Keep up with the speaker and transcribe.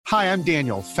Hi, I'm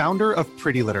Daniel, founder of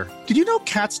Pretty Litter. Did you know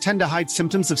cats tend to hide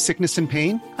symptoms of sickness and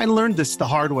pain? I learned this the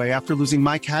hard way after losing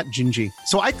my cat, Gingy.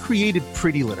 So I created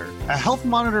Pretty Litter, a health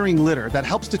monitoring litter that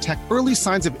helps detect early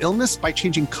signs of illness by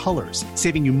changing colors,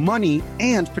 saving you money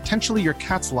and potentially your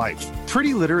cat's life.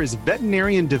 Pretty Litter is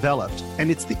veterinarian developed, and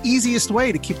it's the easiest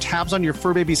way to keep tabs on your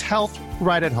fur baby's health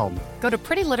right at home. Go to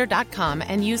prettylitter.com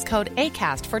and use code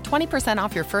ACAST for 20%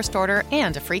 off your first order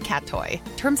and a free cat toy.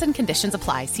 Terms and conditions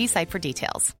apply. See site for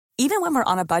details. Even when we're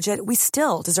on a budget, we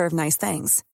still deserve nice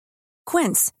things.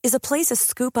 Quince is a place to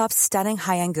scoop up stunning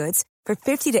high-end goods for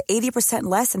 50 to 80%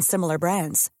 less than similar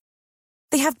brands.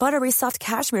 They have buttery soft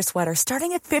cashmere sweaters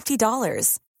starting at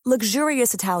 $50,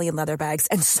 luxurious Italian leather bags,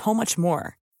 and so much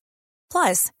more.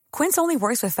 Plus, Quince only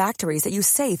works with factories that use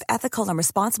safe, ethical, and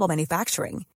responsible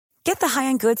manufacturing. Get the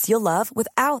high-end goods you'll love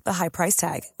without the high price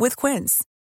tag with Quince.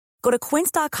 Go to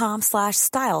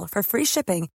quince.com/style for free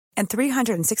shipping and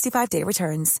 365-day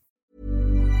returns.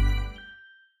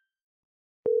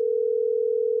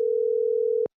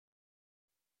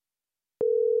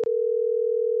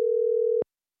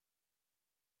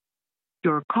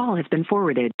 Your call has been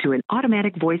forwarded to an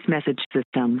automatic voice message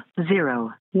system.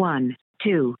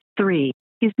 0123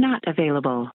 is not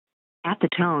available. At the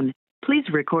tone, please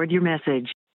record your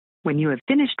message. When you have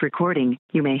finished recording,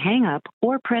 you may hang up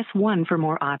or press 1 for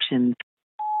more options.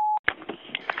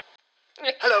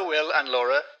 Hello, Will and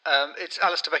Laura. It's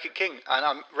Alistair Beckett King, and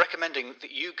I'm recommending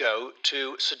that you go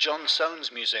to Sir John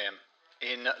Soane's Museum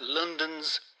in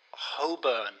London's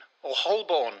Holborn, or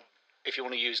Holborn, if you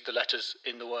want to use the letters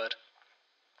in the word.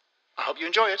 I hope you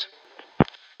enjoy it.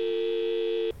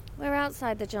 We're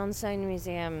outside the John Soane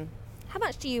Museum. How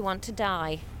much do you want to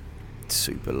die?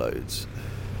 Super loads.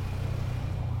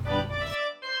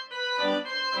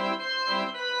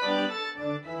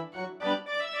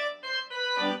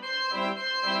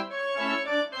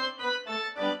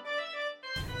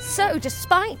 So,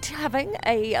 despite having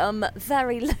a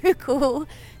very local,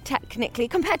 technically,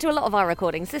 compared to a lot of our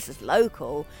recordings, this is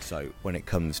local. So, when it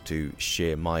comes to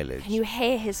sheer mileage... Can you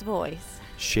hear his voice?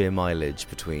 Sheer mileage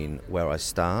between where I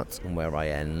start and where I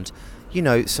end. You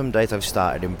know, some days I've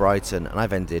started in Brighton and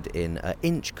I've ended in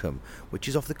Inchcombe, which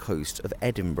is off the coast of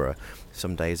Edinburgh.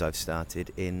 Some days I've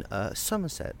started in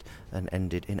Somerset and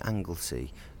ended in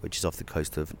Anglesey, which is off the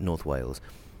coast of North Wales.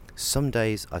 Some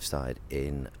days I've started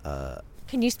in...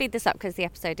 Can you speed this up, because the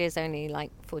episode is only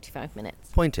like 45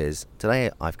 minutes? Point is,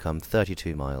 today I've come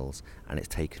 32 miles and it's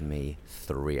taken me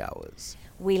 3 hours.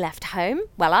 We left home.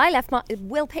 Well,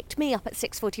 Will picked me up at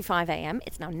 6:45am.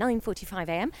 It's now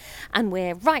 9:45am, and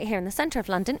we're right here in the centre of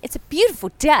London. It's a beautiful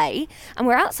day, and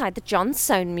we're outside the John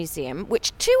Soane Museum,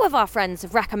 which 2 of our friends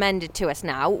have recommended to us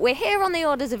now. We're here on the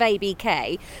orders of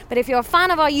ABK, but if you're a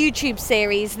fan of our YouTube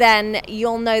series, then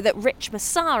you'll know that Rich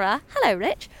Massara, hello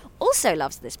Rich, also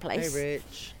loves this place. Hey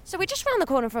Rich. So we're just round the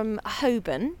corner from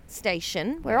Holborn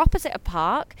Station. We're opposite a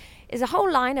park. Is a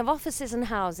whole line of offices and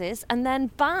houses, and then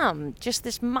bam, just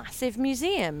this massive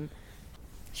museum.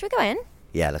 Should we go in?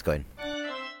 Yeah, let's go in.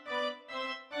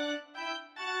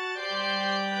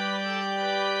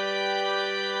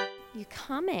 You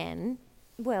come in.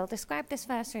 Will, describe this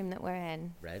first room that we're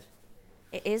in. Red.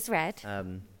 It is red.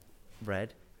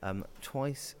 Red.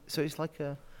 Twice. So it's like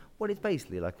it's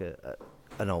basically like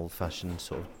an old-fashioned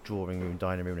sort of drawing room,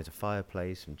 dining room. There's a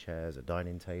fireplace, some chairs, a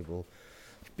dining table.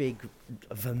 Big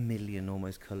vermilion,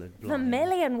 almost coloured blind.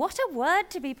 Vermilion, what a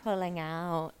word to be pulling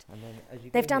out. And then as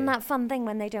you They've go done here, that fun thing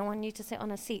when they don't want you to sit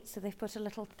on a seat, so they've put a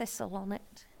little thistle on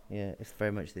it. Yeah, it's very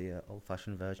much the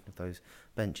old-fashioned version of those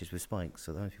benches with spikes,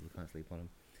 so those people can't sleep on them.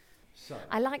 So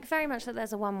I like very much that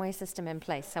there's a one-way system in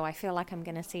place, so I feel like I'm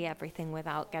going to see everything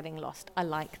without getting lost. I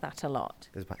like that a lot.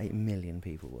 There's about 8 million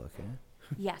people working.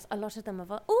 Yes, a lot of them have...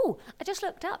 Oh, I just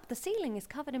looked up. The ceiling is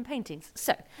covered in paintings.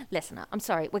 So, listener, I'm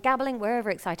sorry. We're gabbling. We're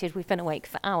overexcited. We've been awake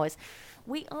for hours.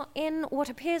 We are in what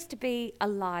appears to be a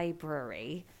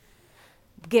library,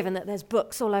 given that there's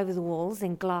books all over the walls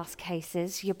in glass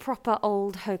cases. Your proper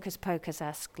old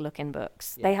hocus-pocus-esque looking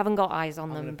books. Yeah. They haven't got eyes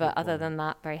on I'm them, gonna but pick other one. than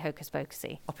that, very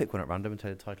hocus-pocusy. I'll pick one at random and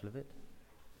tell you the title of it.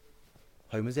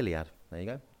 Homer's Iliad. There you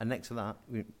go. And next to that,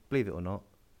 believe it or not,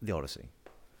 The Odyssey.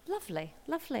 Lovely,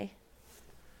 lovely.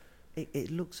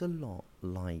 It looks a lot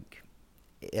like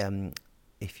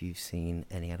if you've seen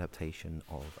any adaptation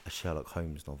of a Sherlock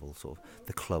Holmes novel, sort of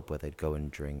the club where they'd go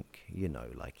and drink, you know,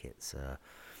 like it's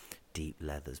deep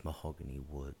leathers, mahogany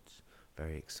woods,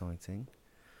 very exciting.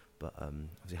 But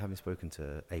obviously having spoken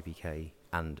to ABK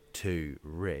and to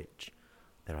Rich,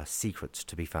 there are secrets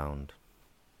to be found.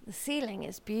 The ceiling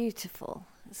is beautiful.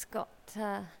 It's got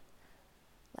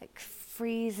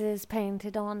friezes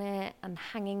painted on it and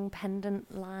hanging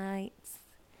pendant lights.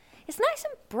 It's nice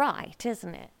and bright,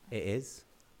 isn't it? It is.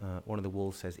 One of the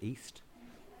walls says east,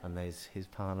 and there's his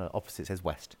parlour opposite says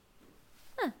west.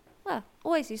 Well,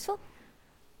 always useful.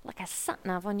 Like a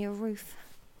sat-nav on your roof.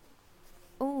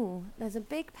 Oh, there's a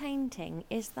big painting.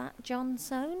 Is that John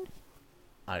Soane?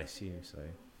 I assume so.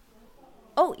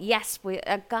 Oh, yes,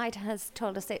 a guide has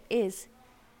told us it is.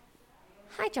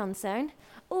 Hi, John Soane.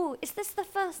 Oh, is this the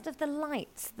first of the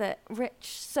lights that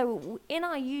Rich... So, in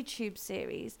our YouTube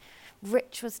series,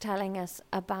 Rich was telling us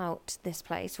about this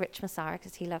place, Rich Massara,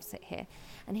 because he loves it here.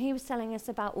 And he was telling us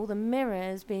about all the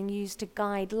mirrors being used to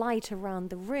guide light around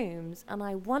the rooms. And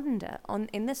I wonder,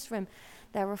 in this room,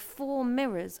 there are 4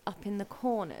 mirrors up in the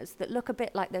corners that look a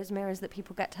bit like those mirrors that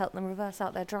people get to help them reverse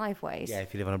out their driveways. Yeah,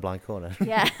 if you live on a blind corner.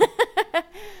 Yeah.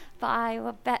 But I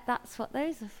would bet that's what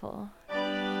those are for.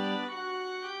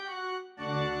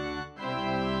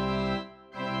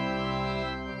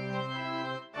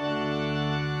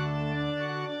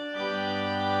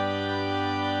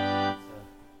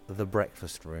 The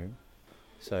breakfast room.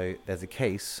 So there's a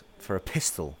case for a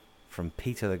pistol from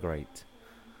Peter the Great.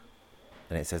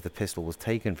 And it says the pistol was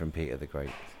taken from Peter the Great,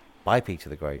 by Peter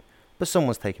the Great, but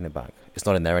someone's taken it back. It's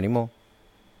not in there anymore.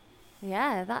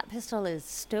 Yeah, that pistol is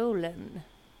stolen.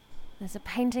 There's a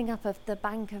painting up of the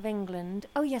Bank of England.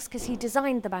 Oh, yes, because he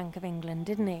designed the Bank of England,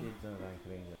 didn't he?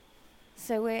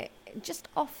 So we're just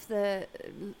off the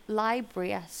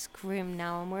library-esque room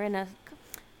now, and we're in a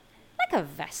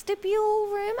vestibule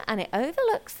room, and it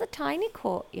overlooks the tiny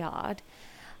courtyard.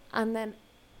 And then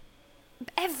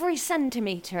every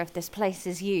centimetre of this place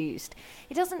is used.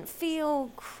 It doesn't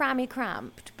feel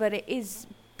cramped, but it is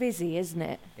busy, isn't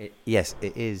it? Yes,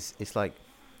 it is. It's like...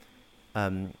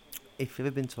 if you've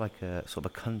ever been to like a sort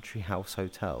of a country house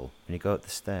hotel and you go up the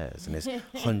stairs and there's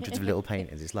hundreds of little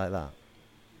paintings, it's like that.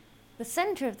 The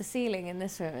centre of the ceiling in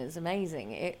this room is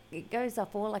amazing. It goes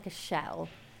up all like a shell.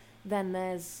 Then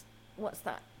there's, what's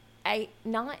that,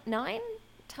 9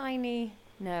 tiny,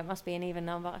 no, it must be an even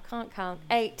number, I can't count,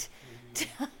 8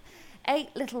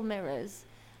 little mirrors.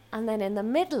 And then in the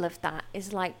middle of that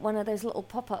is like one of those little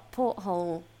pop-up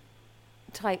porthole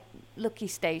type looky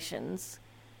stations,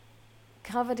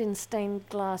 covered in stained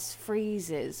glass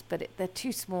friezes, but they're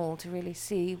too small to really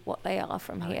see what they are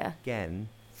from here. Again,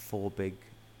 4 big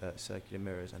circular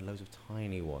mirrors and loads of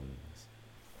tiny ones.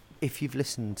 If you've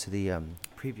listened to the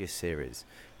previous series,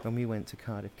 when we went to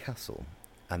Cardiff Castle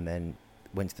and then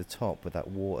went to the top with that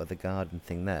water, the garden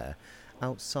thing there,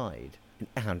 outside, wait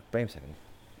a second.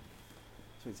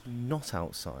 So it's not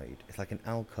outside, it's like an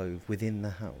alcove within the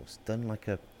house, done like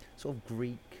a sort of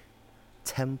Greek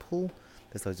temple.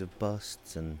 There's loads of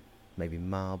busts and maybe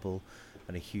marble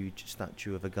and a huge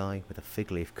statue of a guy with a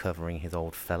fig leaf covering his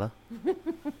old fella.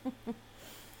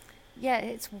 Yeah,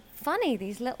 it's funny,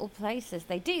 these little places.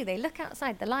 They look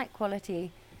outside. The light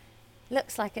quality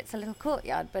looks like it's a little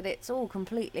courtyard, but it's all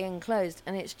completely enclosed,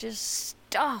 and it's just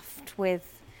stuffed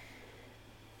with,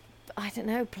 I don't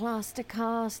know, plaster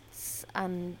casts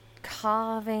and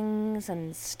carvings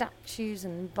and statues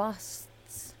and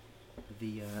busts.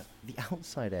 The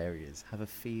outside areas have a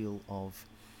feel of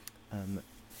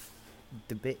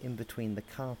the bit in between the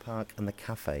car park and the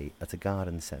cafe at a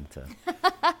garden centre.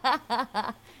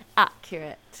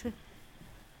 Accurate.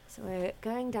 So we're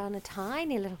going down a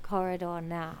tiny little corridor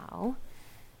now,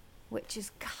 which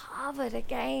is covered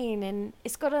again, and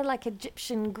it's got a like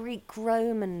Egyptian, Greek,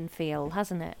 Roman feel,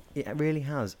 hasn't it? It really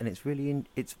has, and it's really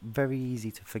it's very easy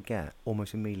to forget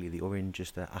almost immediately that you're in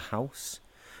just a house,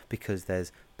 because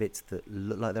there's bits that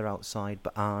look like they're outside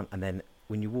but aren't, and then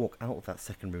when you walk out of that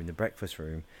second room, the breakfast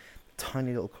room,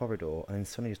 tiny little corridor, and then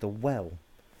suddenly just a well.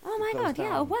 Oh my God,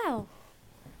 yeah, a well.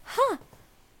 Huh!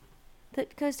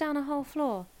 That goes down a whole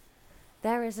floor.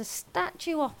 There is a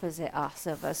statue opposite us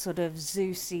of a sort of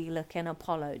Zeus-y looking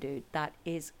Apollo dude that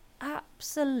is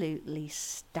absolutely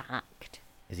stacked.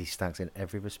 Is he stacked in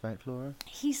every respect, Laura?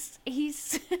 He's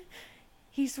he's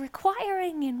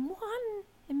requiring in one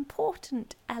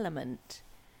important element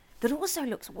that also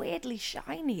looks weirdly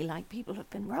shiny, like people have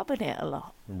been rubbing it a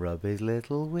lot. Rub his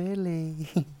little willy.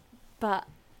 But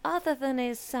other than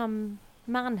his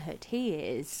manhood, he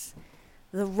is...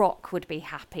 The Rock would be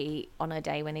happy on a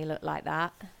day when he looked like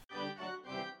that.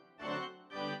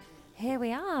 Here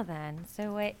we are then.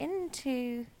 So we're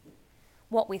into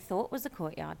what we thought was a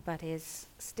courtyard, but is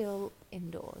still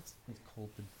indoors. It's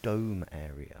called the dome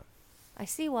area. I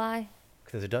see why.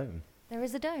 Because there's a dome. There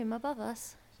is a dome above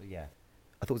us. So yeah.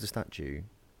 I thought it was a statue.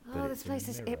 Oh, this place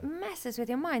it messes with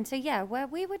your mind. So yeah, where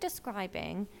we were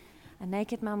describing a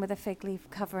naked man with a fig leaf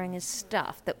covering his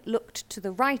stuff that looked to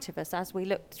the right of us as we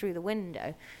looked through the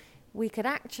window we could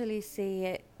actually see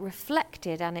it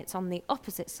reflected, and it's on the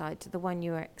opposite side to the one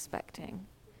you were expecting.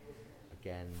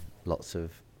 Again, lots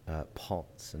of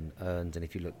pots and urns, and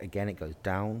if you look again, it goes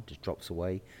down, just drops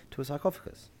away to a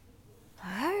sarcophagus.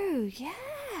 Oh,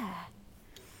 yeah.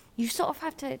 You sort of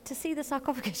have to see the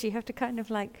sarcophagus, you have to kind of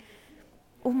like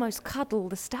almost cuddle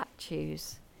the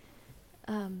statues.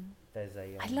 There's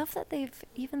a. I love that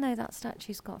even though that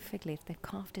statue's got a fig leaf, they've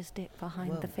carved his dick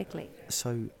behind the fig leaf.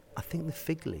 So I think the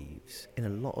fig leaves in a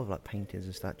lot of like paintings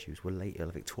and statues were later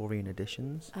Victorian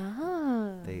additions.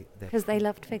 Ah, because they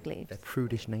loved fig leaves. Their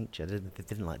prudish nature, they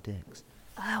didn't like dicks.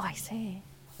 Oh, I see.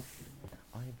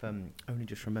 I've only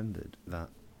just remembered that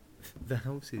the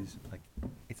house is like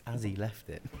it's as he left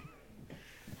it.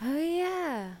 Oh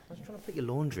yeah. I was trying to put your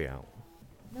laundry out.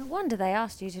 No wonder they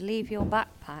asked you to leave your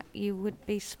backpack. You would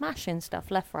be smashing stuff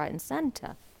left, right, and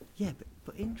centre. Yeah,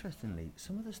 but interestingly,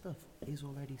 some of the stuff is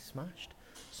already smashed.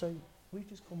 So we've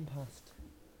just gone past,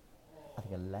 I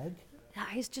think, a leg.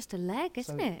 That is just a leg,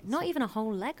 isn't it? Not even a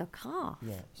whole leg, a calf.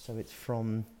 Yeah, so it's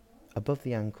from above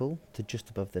the ankle to just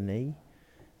above the knee.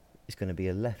 It's going to be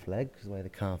a left leg, because the way the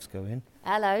calves go in.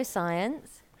 Hello,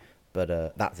 science.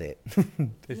 But that's it.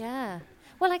 Yeah.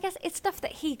 Well, I guess it's stuff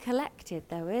that he collected,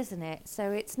 though, isn't it? So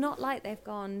it's not like they've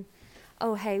gone,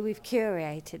 oh, hey, we've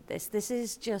curated this. This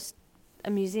is just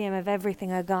a museum of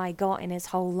everything a guy got in his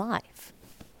whole life.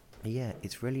 Yeah,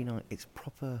 it's really nice. It's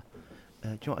proper. Do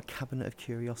you know what a cabinet of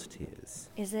curiosity is?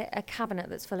 Is it a cabinet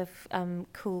that's full of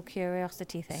cool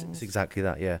curiosity things? It's exactly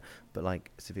that, yeah. But like,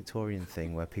 it's a Victorian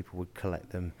thing where people would collect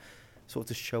them sort of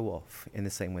to show off in the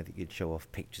same way that you'd show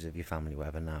off pictures of your family,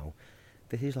 whatever now.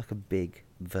 This is like a big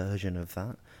version of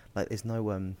that. Like, there's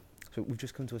no... So we've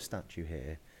just come to a statue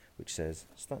here, which says,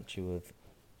 statue of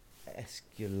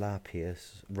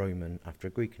Aesculapius, Roman, after a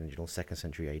Greek original, 2nd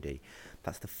century AD.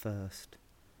 That's the first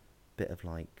bit of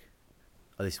like,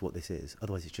 oh, this is what this is.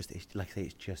 Otherwise, it's like I say,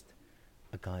 it's just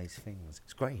a guy's things.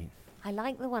 It's great. I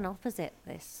like the one opposite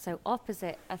this. So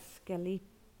opposite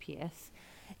Aesculapius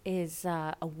is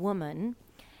a woman,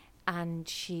 and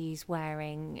she's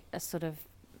wearing a sort of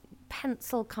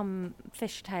pencil come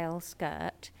fishtail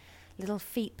skirt, little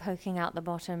feet poking out the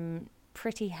bottom,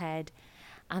 pretty head,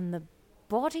 and the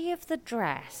body of the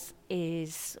dress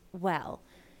is, well,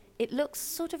 it looks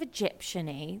sort of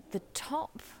Egyptian-y. The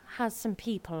top has some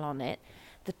people on it.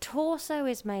 The torso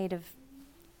is made of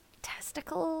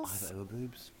testicles. Either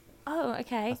boobs. Oh,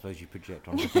 okay. I suppose you project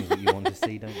on the things that you want to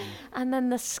see, don't you? And then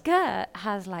the skirt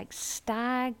has like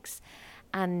stags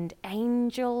and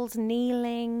angels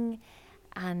kneeling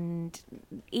and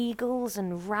eagles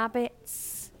and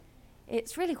rabbits.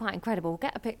 It's really quite incredible. We'll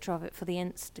get a picture of it for the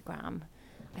Instagram.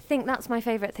 I think that's my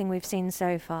favourite thing we've seen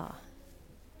so far.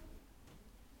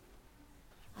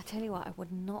 I tell you what, I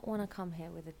would not want to come here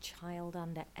with a child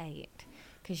under 8,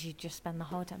 because you'd just spend the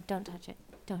whole time, don't touch it,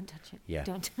 don't touch it, yeah.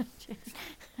 Don't touch it.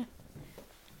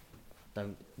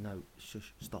 No,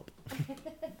 shush, stop.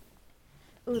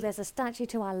 Oh, there's a statue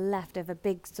to our left of a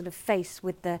big sort of face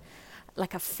with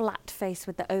like a flat face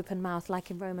with the open mouth,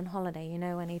 like in Roman Holiday, you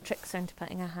know, when he tricks her into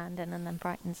putting her hand in and then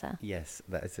brightens her. Yes,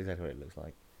 that is exactly what it looks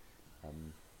like.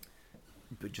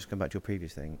 But just going back to your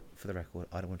previous thing, for the record,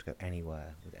 I don't want to go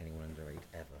anywhere with anyone under 8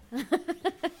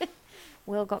 ever.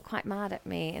 Will got quite mad at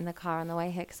me in the car on the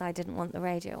way here because I didn't want the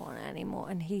radio on anymore,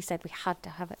 and he said we had to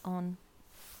have it on.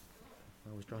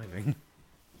 I was driving.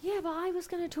 Yeah, but I was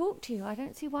going to talk to you. I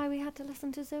don't see why we had to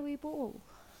listen to Zoe Ball.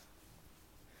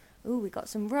 Ooh, we got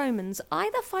some Romans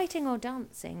either fighting or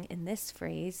dancing in this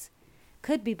frieze.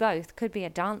 Could be both. Could be a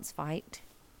dance fight.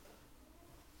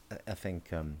 I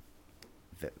think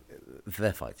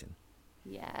they're fighting.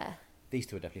 Yeah. These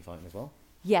two are definitely fighting as well.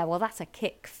 Yeah, well, that's a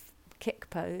kick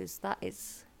pose. That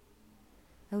is...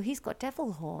 Oh, he's got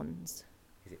devil horns.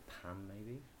 Is it Pan,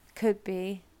 maybe? Could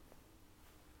be.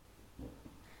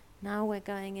 Now we're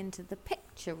going into the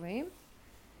picture room,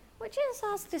 which is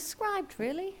as described,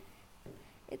 really.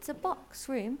 It's a box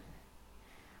room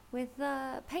with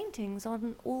paintings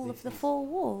on all of the 4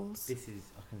 walls. This is,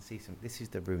 I can see some, this is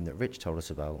the room that Rich told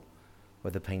us about,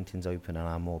 where the paintings open and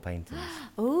are more paintings.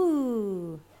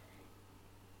 Ooh.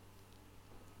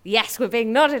 Yes, we're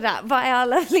being nodded at by our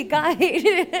lovely guide.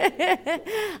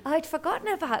 I'd forgotten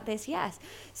about this, yes.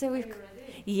 So we've...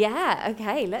 Yeah,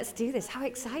 okay, let's do this. How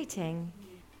exciting.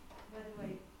 By the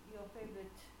way, your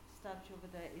favorite statue over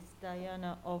there is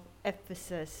Diana of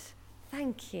Ephesus.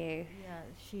 Thank you. Yeah,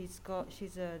 she's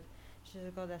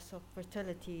a goddess of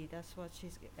fertility. That's what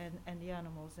she's and the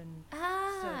animals, and so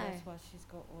that's why she's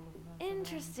got all of them.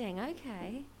 Interesting.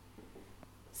 Okay.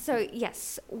 So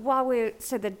yes,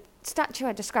 so the statue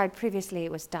I described previously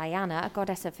was Diana, a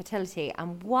goddess of fertility,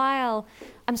 and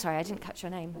I'm sorry, I didn't catch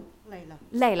your name.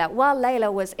 Layla, while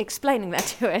Layla was explaining that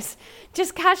to us,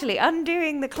 just casually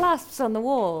undoing the clasps on the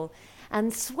wall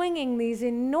and swinging these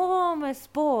enormous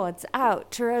boards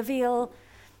out to reveal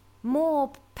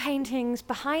more paintings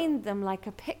behind them like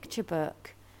a picture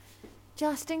book.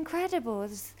 Just incredible.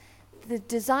 It's the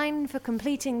design for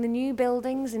completing the new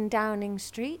buildings in Downing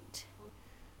Street.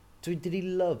 So did he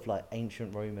love like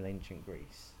ancient Rome and ancient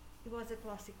Greece? He was a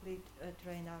classically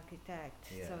trained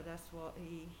architect, Yeah. so that's what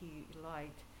he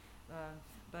liked.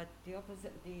 But the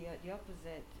opposite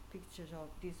pictures of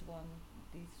these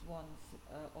ones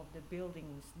of the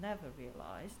buildings never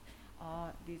realized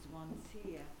are these ones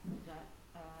here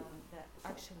that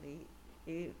actually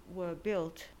were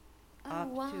built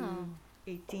up to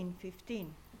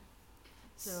 1815.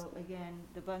 So again,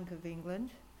 the Bank of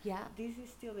England. Yeah. This is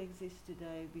still exists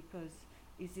today because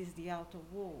this is the outer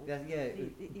wall.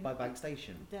 By Bank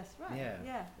Station. That's right.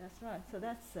 Yeah. That's right. So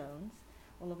that's zones,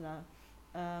 all of that.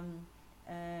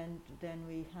 And then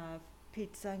we have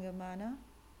Pete Sanger Manor.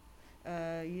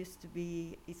 Used to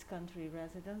be his country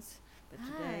residence, but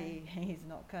today he's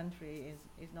not country,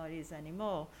 is not his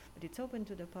anymore. But it's open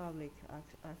to the public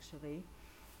actually.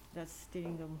 That's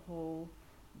Stirringham Hall.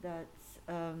 That's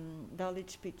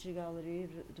Dulwich Picture Gallery,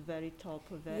 the very top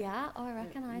of it. Yeah, I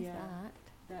recognise that.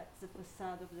 That's the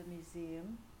facade of the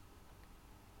museum.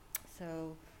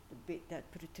 So the bit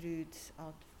that protrudes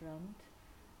out front.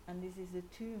 And this is the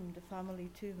tomb, the family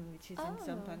tomb, which is in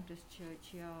St Pancras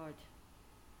Churchyard.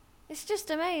 It's just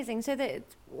amazing. So that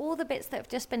all the bits that have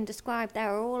just been described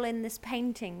there are all in this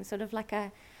painting, sort of like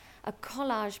a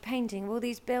collage painting of all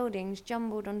these buildings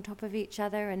jumbled on top of each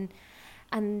other,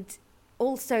 and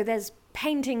also there's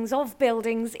paintings of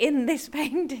buildings in this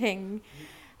painting.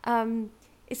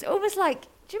 It's almost like,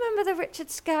 do you remember the Richard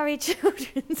Scarry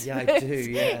children's Yeah, books? I do,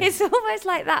 yeah. It's almost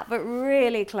like that, but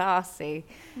really classy.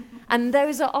 And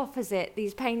those are opposite,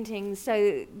 these paintings.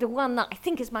 So the one that I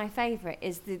think is my favourite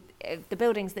is the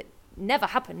buildings that never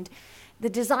happened, the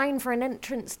design for an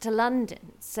entrance to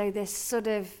London. So this sort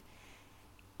of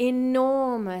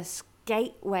enormous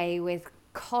gateway with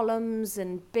columns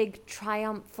and big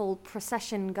triumphal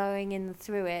procession going in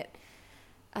through it.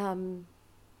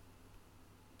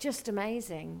 Just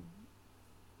amazing.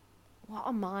 What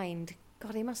a mind.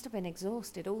 God, he must have been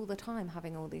exhausted all the time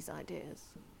having all these ideas.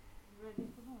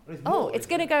 Oh, it's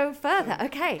going to go further.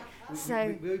 Okay.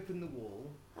 So we opened the wall.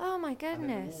 Oh my And then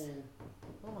goodness. the wall,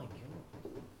 oh my god.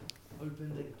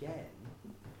 Opened again.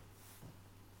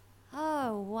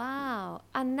 Oh wow.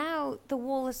 And now the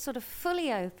wall is sort of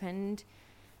fully opened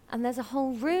and there's a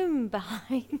whole room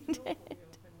behind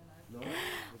it.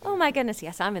 Oh my goodness,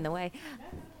 yes, I'm in the way.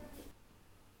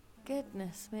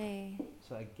 Goodness me.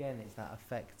 So again, it's that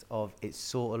effect of it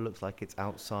sort of looks like it's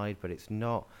outside, but it's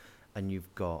not. And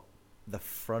you've got the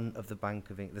front of the Bank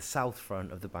of England, the south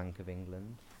front of the Bank of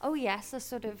England. Oh yes, a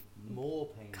sort of More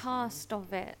paintings. cast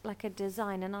of it, like a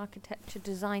design, an architecture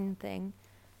design thing.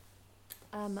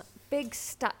 Big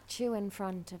statue in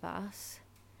front of us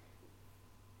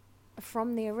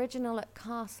from the original at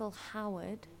Castle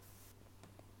Howard.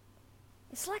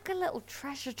 It's like a little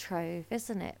treasure trove,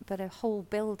 isn't it? But a whole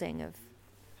building of...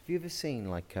 Have you ever seen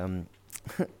like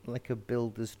like a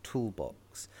builder's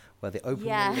toolbox where they open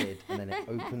Yeah. the lid and then it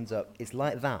opens up? It's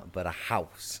like that, but a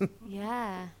house.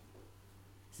 Yeah.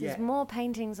 So Yeah. there's more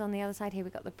paintings on the other side here.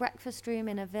 We've got the breakfast room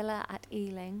in a villa at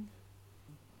Ealing.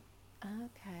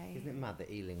 Okay. Isn't it mad that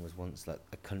Ealing was once like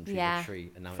a country Yeah,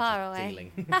 retreat and now far it's just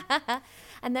away. Ealing?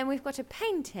 And then we've got a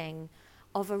painting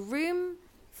of a room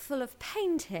full of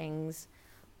paintings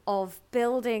of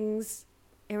buildings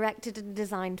erected and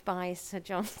designed by Sir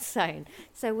John Soane.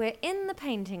 So we're in the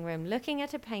painting room looking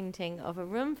at a painting of a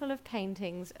room full of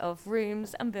paintings of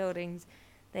rooms and buildings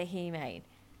that he made.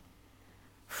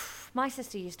 My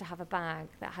sister used to have a bag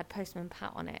that had Postman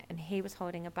Pat on it, and he was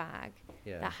holding a bag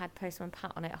Yeah. that had Postman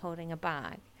Pat on it holding a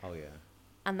bag. Oh yeah.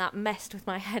 And that messed with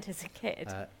my head as a kid.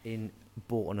 In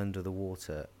Bourton Under the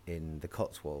Water in the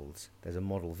Cotswolds, there's a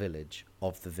model village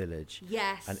of the village.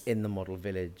 Yes. And in the model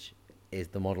village is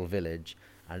the model village,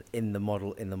 and in the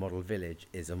model village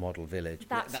is a model village.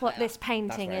 That's what this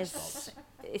painting where it is. stops.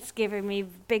 It's giving me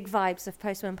big vibes of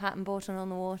Postman Pat and Bourton on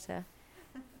the Water.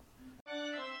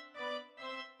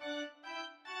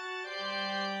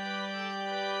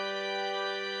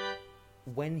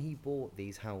 When he bought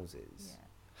these houses,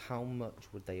 how much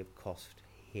would they have cost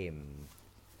him?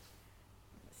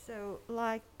 So,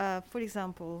 like for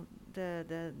example,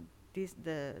 the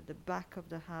back of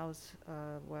the house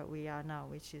where we are now,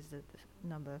 which is the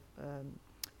number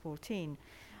 14,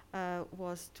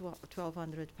 was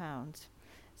 £1,200.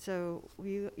 So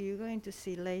you're going to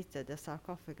see later the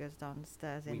sarcophagus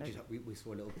downstairs. We saw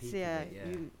a little peek So yeah, of it,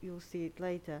 yeah. you'll see it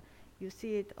later. You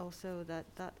see it also that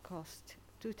cost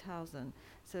 2,000,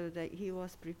 so that he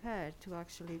was prepared to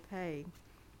actually pay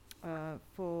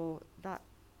for that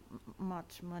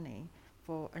much money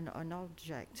for an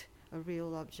object, a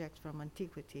real object from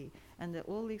antiquity. And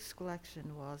all his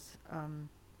collection was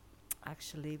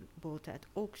actually bought at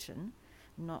auction.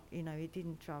 Not, he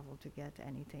didn't travel to get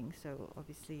anything. So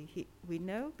obviously we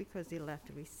know because he left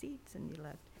receipts and he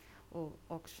left all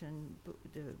auction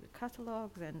the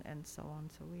catalogues and so on.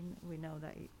 So we know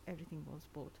that everything was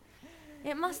bought.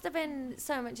 It must have been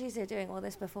so much easier doing all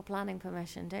this before planning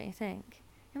permission, don't you think?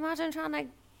 Imagine trying to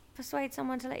persuade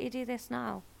someone to let you do this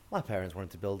now. My parents wanted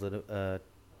to build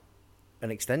an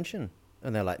extension,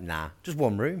 and they're like, nah, just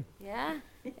one room. Yeah.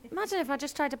 Imagine if I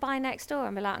just tried to buy next door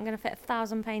and be like, I'm going to fit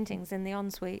 1,000 paintings in the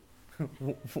ensuite.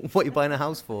 What are you buying a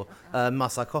house for? My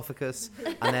sarcophagus.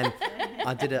 And then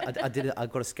I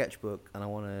got a sketchbook, and I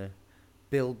want to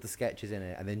build the sketches in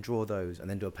it, and then draw those, and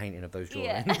then do a painting of those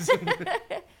drawings.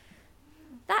 Yeah.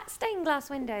 That stained glass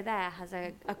window there has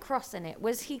a cross in it.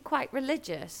 Was he quite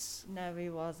religious? No, he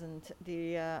wasn't.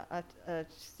 I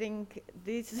think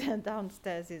this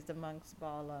downstairs is the monk's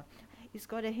parlour. It's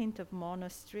got a hint of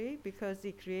monastery because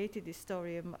he created a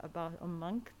story about a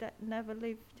monk that never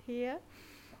lived here.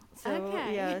 So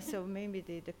Okay. yeah, so maybe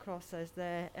the cross is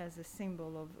there as a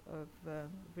symbol of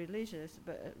religious,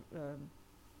 but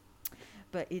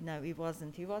he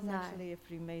wasn't. He was No. actually a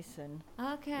Freemason.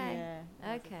 Okay. Yeah, he was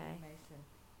a Okay. Freemason.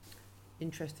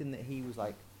 Interesting that he was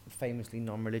like famously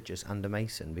non-religious and a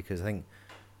Mason, because I think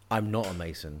I'm not a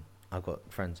Mason. I've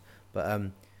got friends, but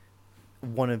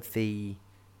one of the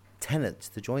tenets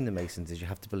to join the Masons is you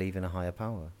have to believe in a higher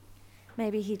power.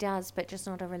 Maybe he does, but just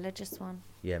not a religious one.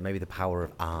 Yeah, maybe the power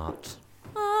of art.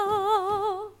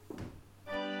 Oh.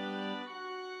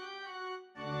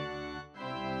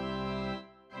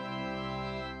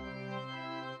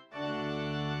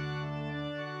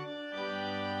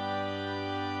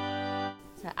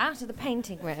 So out of the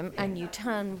painting room, and you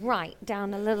turn right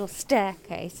down a little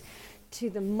staircase to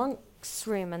the monk's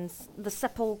room and the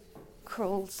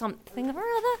sepulchral something or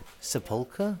other.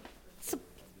 Sepulchre?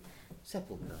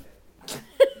 Sepulchre.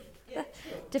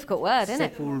 Difficult word, isn't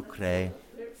it?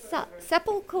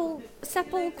 Sepulchre.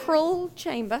 Sepulchral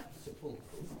chamber.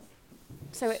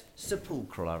 So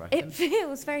Sepulchral, I reckon. it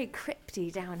feels very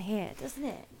crypty down here, doesn't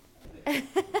it?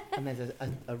 And there's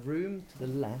a room to the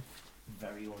left,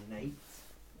 very ornate.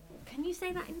 Can you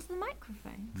say that into the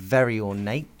microphone? Very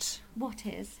ornate. What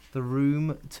is? The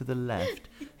room to the left,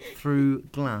 through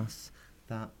glass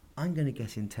that I'm going to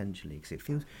guess intentionally,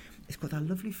 because it's got that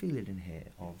lovely feeling in here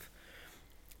of,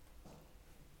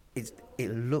 it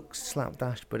looks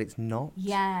slapdash, but it's not.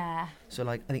 Yeah. So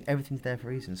like, I think everything's there for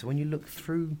a reason. So when you look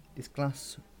through this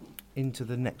glass into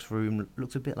the next room, it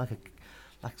looks a bit like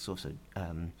sort of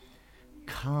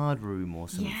card room or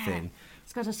something. Yeah.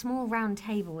 It's got a small round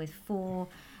table with 4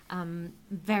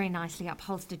 very nicely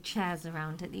upholstered chairs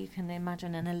around it that you can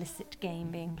imagine an illicit game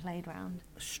being played round.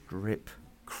 Strip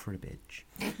cribbage.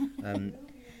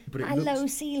 But A low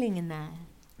ceiling in there.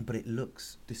 But it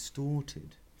looks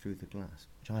distorted through the glass,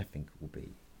 which I think will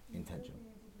be intentional.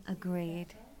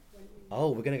 Agreed.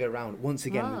 Oh, we're going to go round. Once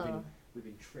again, Oh. we've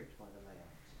been tricked by the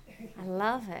layout. I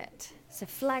love it. So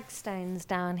flagstones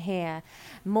down here,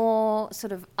 more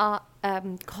sort of art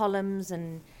columns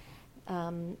and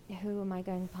who am I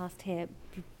going past here?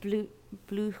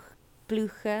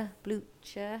 Blücher,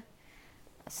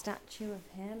 a statue of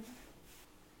him.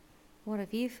 What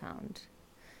have you found?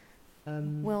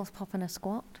 Will's popping a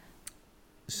squat.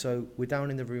 So we're down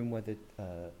in the room where the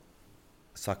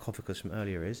sarcophagus from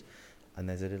earlier is, and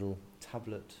there's a little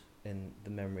tablet in the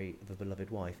memory of a beloved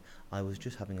wife. I was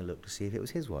just having a look to see if it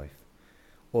was his wife,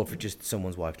 or if it just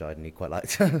someone's wife died and he quite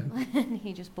liked her. And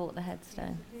he just bought the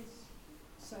headstone. His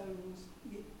son's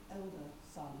elder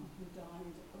son, who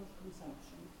died of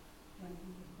consumption when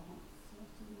he was about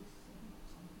 37,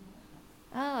 something like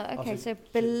that. Oh, okay, so- so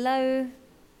below.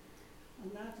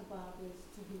 And that above is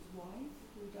to his wife,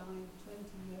 who died 20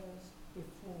 years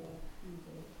before he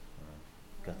did.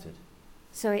 Gutted.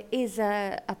 So it is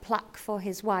a plaque for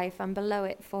his wife, and below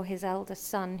it for his elder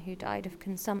son who died of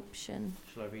consumption.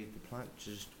 Shall I read the plaque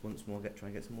just once more, try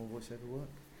and get some more voiceover work?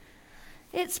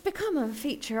 It's become a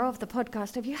feature of the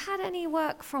podcast. Have you had any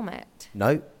work from it?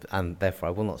 No, and therefore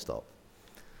I will not stop.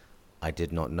 I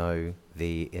did not know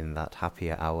thee in that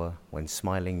happier hour, when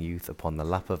smiling youth upon the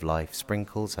lap of life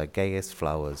sprinkles her gayest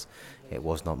flowers. It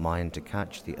was not mine to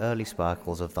catch the early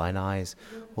sparkles of thine eyes,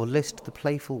 or list the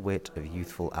playful wit of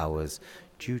youthful hours.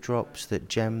 dewdrops that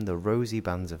gem the rosy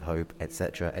bands of hope,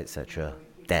 etc., etc.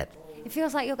 Dead. It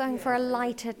feels like you're going for a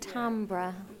lighter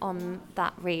timbre on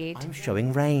that read. I'm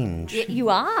showing range. You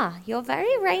are. You're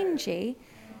very rangy.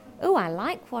 Oh, I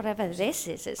like whatever this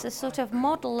is. It's a sort of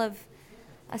model of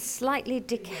a slightly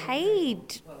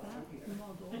decayed... That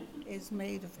model is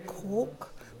made of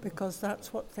cork because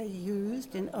that's what they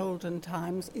used in olden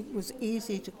times. It was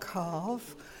easy to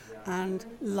carve and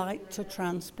light to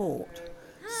transport.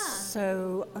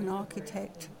 So an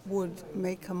architect would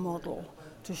make a model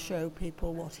to show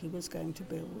people what he was going to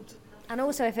build. And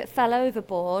also, if it fell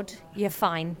overboard, you're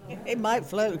fine. It might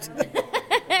float.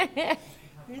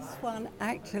 This one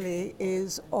actually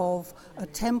is of a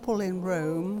temple in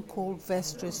Rome called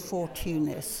Vestris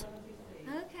Fortunis.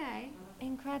 Okay,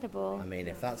 incredible. I mean,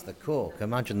 if that's the cork,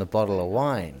 imagine the bottle of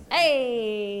wine.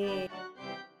 Hey!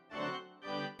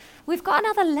 We've got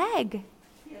another leg.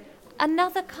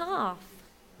 Another calf.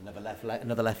 Another left leg.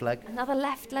 Another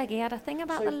left leg. He had a thing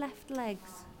about the left legs.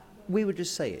 We were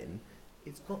just saying,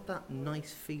 it's got that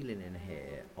nice feeling in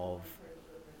here of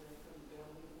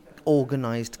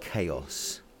organised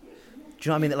chaos. Do you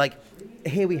know what I mean? Like,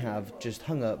 here we have just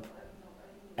hung up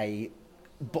a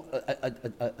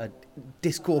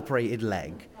discorporated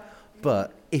leg,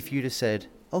 but if you'd have said,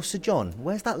 "Oh, Sir John,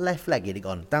 where's that left leg?" he'd have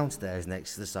gone downstairs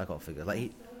next to the sarcophagus.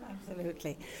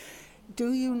 Absolutely.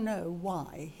 Do you know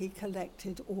why he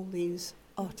collected all these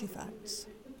artifacts?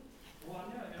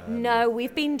 No,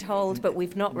 we've been told, but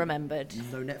we've not remembered.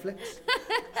 No Netflix?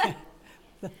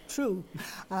 True.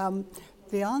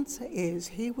 The answer is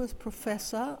he was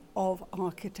Professor of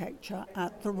Architecture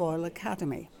at the Royal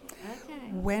Academy.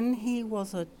 Okay. When he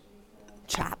was a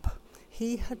chap,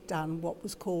 he had done what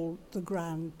was called the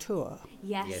Grand Tour.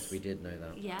 Yes. Yes, we did know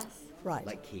that. Yes. Right.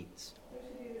 Like Keats.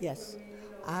 Yes.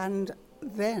 And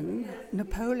then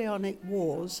Napoleonic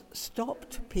Wars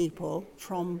stopped people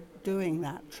from doing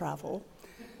that travel.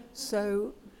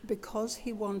 So because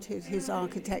he wanted his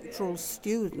architectural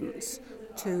students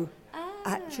to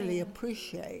actually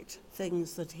appreciate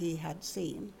things that he had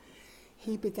seen,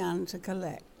 he began to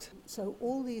collect. So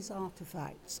all these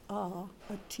artifacts are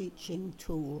a teaching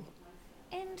tool.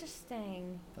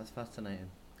 Interesting. That's fascinating.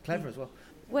 Clever as well.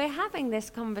 We're having this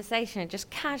conversation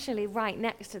just casually right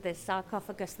next to this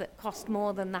sarcophagus that cost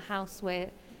more than the house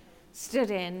we're stood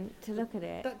in to look at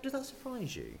it. Does that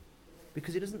surprise you?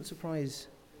 Because it doesn't surprise...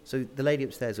 So the lady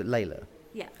upstairs with Layla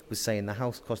was saying the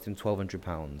house cost him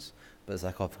 £1,200, but the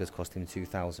sarcophagus cost him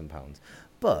 £2,000.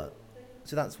 But,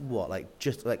 so that's what, like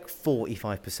just like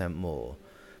 45% more.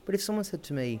 But if someone said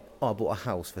to me, "Oh, I bought a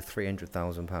house for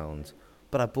 £300,000,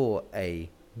 but I bought a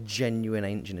genuine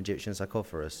ancient Egyptian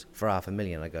sarcophagus for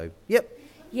 $500,000, I go, yep.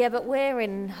 Yeah, but we're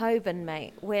in Holborn,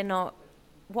 mate. We're not...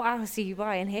 What house are you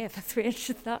buying here for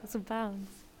 £300,000?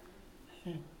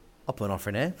 I'll put an offer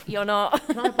in here. You're not.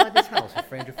 Can I buy this house for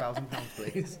 £300,000,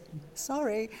 please?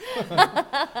 Sorry. Nor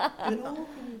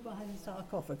can you buy the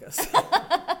sarcophagus.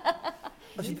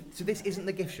 So this isn't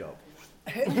the gift shop?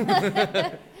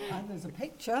 And there's a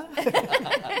picture.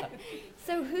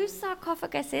 So whose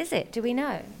sarcophagus is it? Do we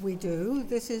know? We do.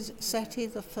 This is Seti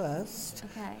I, Okay.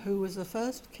 who was the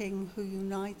first king who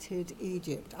united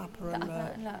Egypt, Upper and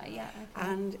Lower. Okay.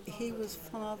 And he was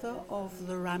father of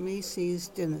the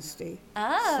Ramesses dynasty.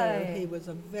 Oh. So he was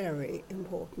a very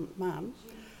important man.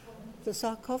 The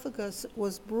sarcophagus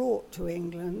was brought to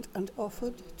England and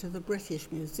offered to the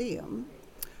British Museum,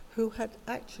 who had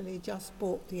actually just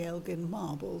bought the Elgin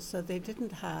marbles, so they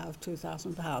didn't have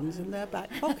 £2,000 in their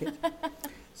back pocket.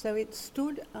 So it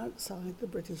stood outside the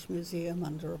British Museum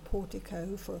under a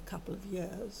portico for a couple of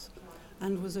years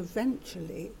and was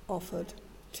eventually offered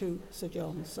to Sir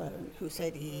John Soane, who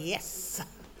said yes.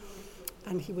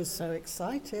 And he was so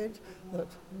excited that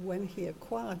when he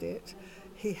acquired it,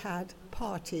 he had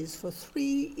parties for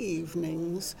 3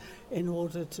 evenings in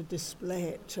order to display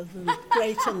it to the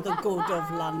great and the good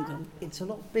of London. It's a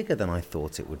lot bigger than I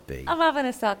thought it would be. I'm having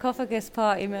a sarcophagus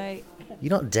party, mate.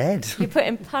 You're not dead. You're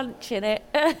putting punch in it.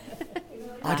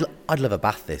 I'd love a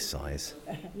bath this size.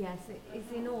 Yes,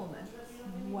 it's enormous.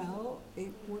 Well,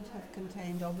 it would have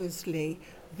contained, obviously,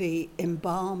 the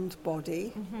embalmed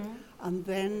body, and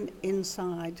then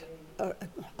inside,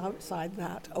 outside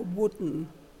that, a wooden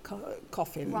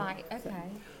coffin. Right, okay.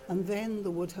 And then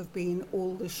there would have been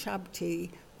all the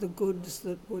shabti, the goods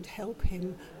that would help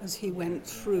him as he went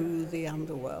through the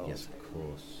underworld. Yes, of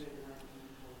course.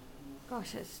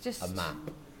 Gosh, it's just... A map.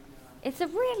 It's a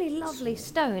really lovely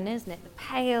stone, isn't it? The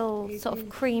pale, sort of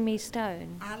creamy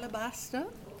stone. Alabaster,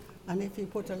 and if you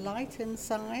put a light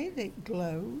inside, it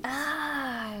glows.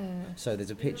 Oh. So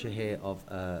there's a picture here of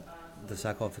the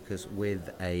sarcophagus with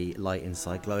a light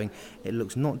inside glowing. It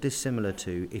looks not dissimilar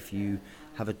to if you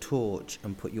have a torch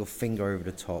and put your finger over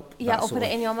the top. Yeah, or put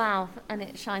it in your mouth and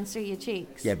it shines through your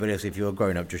cheeks. Yeah, but if you're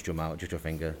grown up, just your mouth, just your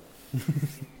finger.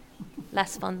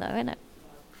 Less fun though, isn't it?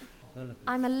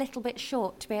 I'm a little bit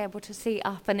short to be able to see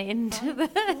up and into the...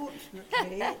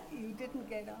 Unfortunately, you didn't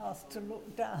get asked to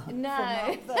look down from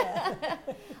up there.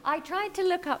 I tried to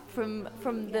look up from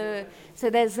the... So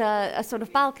there's a sort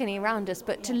of balcony around us,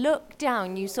 but to look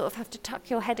down, you sort of have to tuck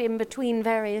your head in between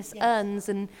various urns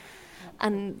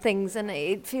and things, and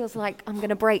it feels like I'm going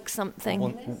to break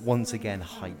something. Once again,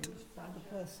 height. By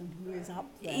the person who is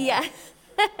up there. Yes.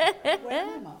 When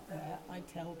I'm up there, I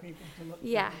tell people to look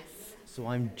down. Yes. So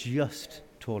I'm just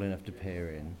tall enough to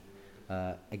peer in.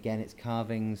 Again, it's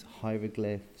carvings,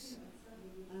 hieroglyphs.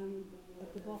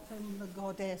 At the bottom, the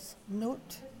goddess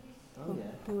Nut,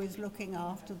 who is looking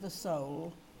after the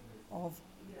soul of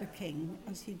the king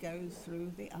as he goes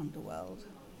through the underworld.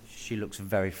 She looks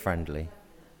very friendly.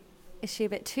 Is she a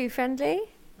bit too friendly?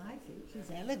 I think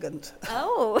she's elegant.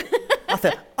 Oh.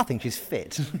 I think she's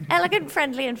fit. Elegant,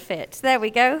 friendly and fit. There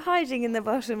we go, hiding in the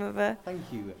bottom of a... Thank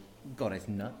you, goddess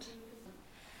Nut.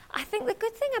 I think the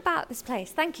good thing about this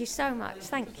place, thank you so much,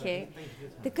 thank you.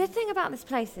 The good thing about this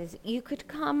place is you could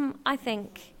come, I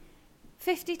think,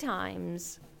 50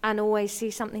 times and always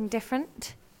see something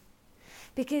different.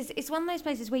 Because it's one of those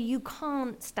places where you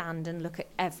can't stand and look at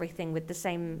everything with the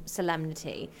same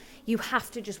solemnity. You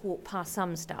have to just walk past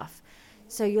some stuff.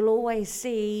 So you'll always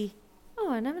see,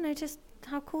 oh, I never noticed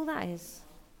how cool that is.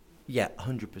 Yeah,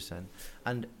 100%.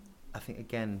 And I think,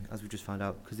 again, as we just found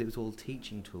out, because it was all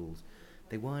teaching tools,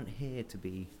 they weren't here to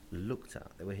be looked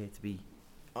at. They were here to be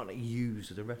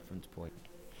used as a reference point.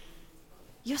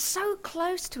 You're so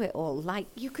close to it all. Like,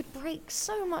 you could break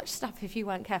so much stuff if you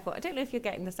weren't careful. I don't know if you're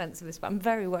getting the sense of this, but I'm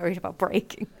very worried about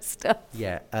breaking stuff.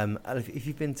 Yeah, and if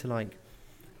you've been to, like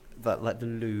the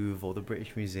Louvre or the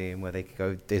British Museum, where they could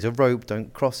go, there's a rope,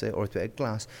 don't cross it, or it's a bit of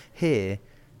glass. Here,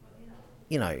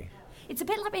 you know... It's a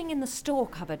bit like being in the store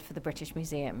cupboard for the British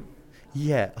Museum.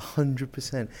 Yeah,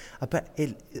 100%. I bet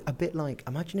a bit like,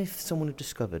 imagine if someone had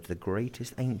discovered the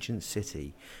greatest ancient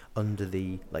city under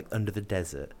the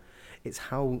desert. It's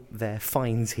how their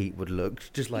finds heap would look.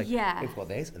 Just like, we've got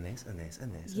this and this and this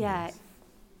and this. Yeah, and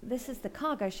this is the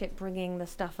cargo ship bringing the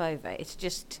stuff over.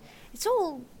 It's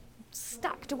all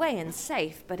stacked away and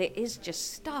safe, but it is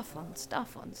just stuff on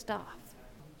stuff on stuff.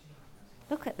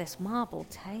 Look at this marble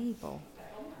table.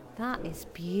 That is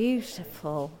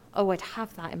beautiful. Oh, I'd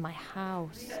have that in my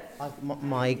house.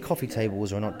 My coffee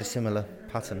tables are not dissimilar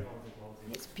pattern.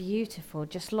 It's beautiful.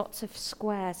 Just lots of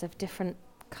squares of different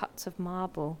cuts of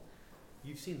marble.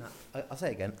 You've seen that, I'll say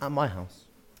it again, at my house.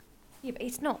 Yeah, but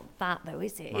it's not that though,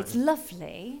 is it? Mine It's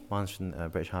lovely. Mine's from the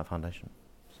British Heart Foundation.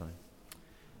 So,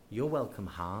 you're welcome,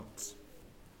 hearts.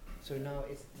 So now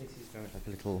this is very much like a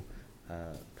little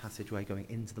passageway going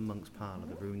into the monk's parlour,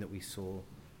 the room that we saw.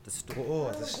 The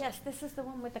store. Yes, this is the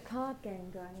one with the card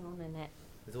game going on in it.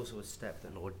 There's also a step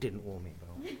that Laura didn't warn me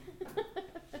about.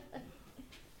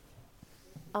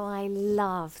 Oh, I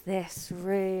love this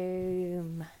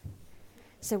room.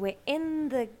 So we're in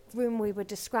the room we were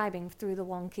describing through the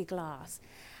wonky glass.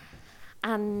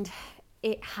 And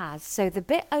it has, so the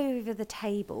bit over the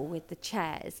table with the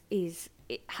chairs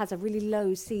it has a really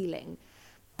low ceiling.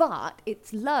 But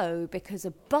it's low because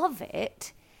above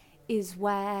it is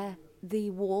where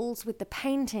the walls with the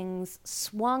paintings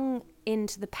swung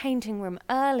into the painting room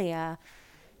earlier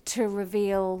to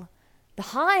reveal the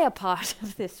higher part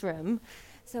of this room.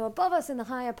 So above us in the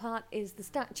higher part is the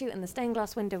statue and the stained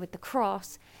glass window with the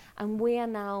cross, and we are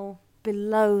now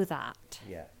below that.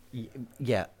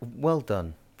 Yeah, well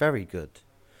done. Very good.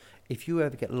 If you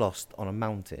ever get lost on a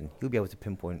mountain, you'll be able to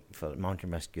pinpoint for mountain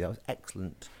rescue. That was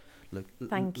excellent.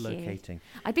 Thank you. Locating.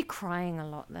 I'd be crying a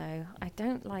lot though. I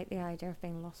don't like the idea of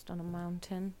being lost on a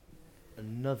mountain.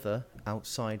 Another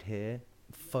outside here,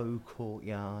 faux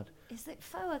courtyard. Is it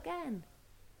faux again?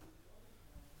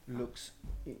 Looks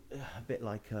a bit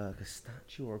like a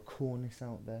statue or a cornice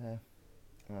out there.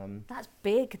 That's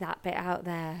big, that bit out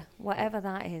there. Whatever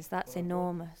that is, that's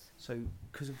enormous. So,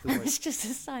 because of the way... It's just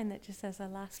a sign that just says,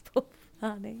 alas, poor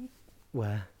Fanny.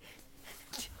 Where?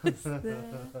 Just there.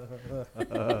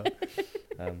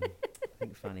 I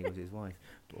think Fanny was his wife,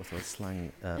 but also a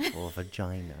slang for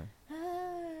vagina.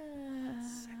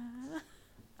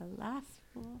 Alas,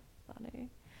 poor Fanny.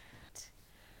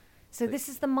 So this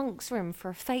is the monk's room for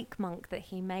a fake monk that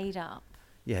he made up.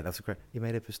 Yeah, that's great. He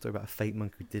made up a story about a fake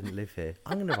monk who didn't live here.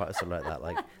 I'm going to write a story like that.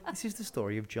 Like, this is the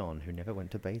story of John, who never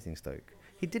went to Basingstoke.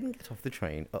 He didn't get off the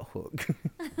train at Hook.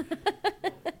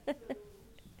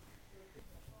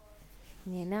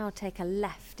 And you now take a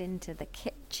left into the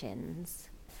kitchens.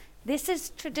 This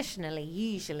is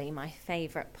usually my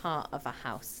favourite part of a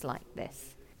house like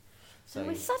this. So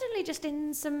we're suddenly just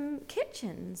in some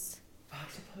kitchens. I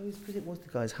suppose because it was the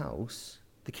guy's house,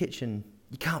 the kitchen,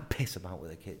 you can't piss about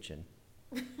with a kitchen.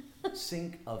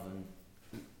 Sink, oven,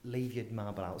 leave your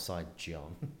marble outside,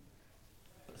 John.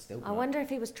 But still, I wonder if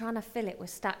he was trying to fill it with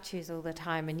statues all the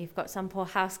time and you've got some poor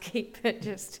housekeeper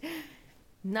just...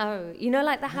 No. You know,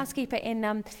 like the housekeeper in,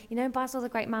 Basil the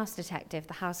Great Mouse Detective,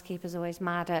 the housekeeper's always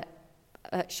mad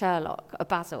at Sherlock, at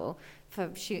Basil,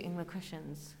 for shooting the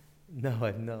cushions. No,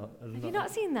 I've not. Have you not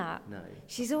seen that? No.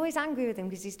 She's always angry with him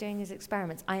because he's doing his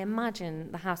experiments. I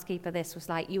imagine the housekeeper this was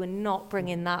like, you are not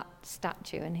bringing that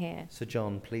statue in here. So,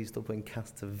 John, please stop putting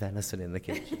casts of venison in the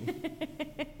kitchen.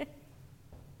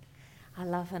 I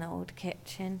love an old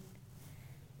kitchen.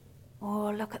 Oh,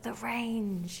 look at the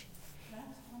range.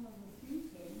 That's one of the few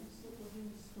things that was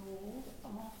installed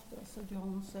after Sir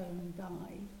John Soane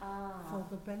died for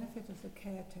the benefit of the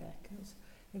caretakers.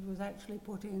 It was actually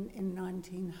put in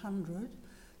 1900.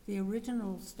 The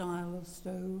original style of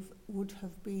stove would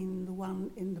have been the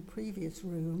one in the previous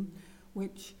room,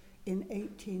 which in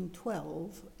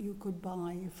 1812 you could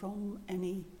buy from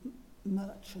any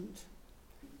merchant.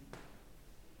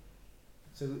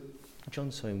 So John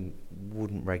Soane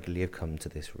wouldn't regularly have come to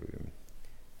this room?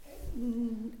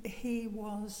 He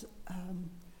was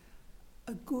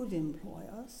a good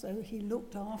employer, so he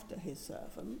looked after his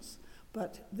servants,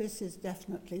 but this is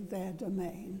definitely their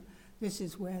domain. This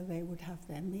is where they would have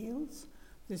their meals.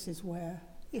 This is where,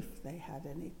 if they had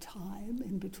any time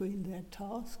in between their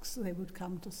tasks, they would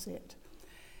come to sit.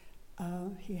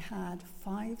 He had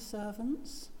 5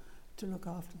 servants to look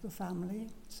after the family,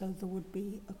 so there would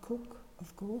be a cook,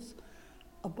 of course,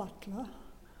 a butler,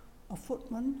 a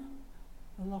footman,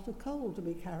 a lot of coal to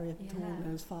be carried to all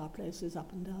those fireplaces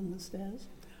up and down the stairs,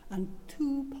 and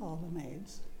 2 parlour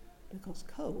maids, because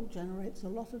coal generates a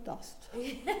lot of dust.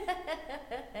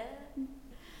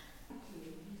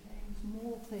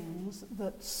 More things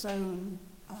that Soane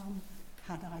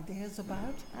had ideas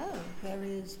about. There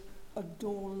is a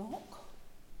door lock.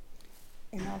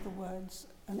 In other words,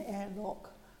 an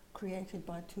airlock created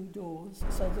by 2 doors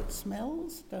so that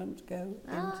smells don't go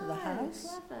into the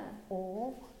house, clever.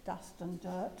 or dust and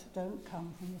dirt don't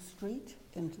come from the street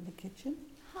into the kitchen.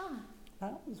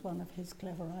 That was one of his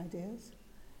clever ideas.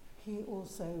 He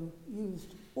also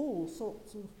used all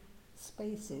sorts of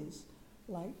spaces,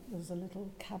 like there's a little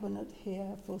cabinet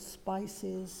here for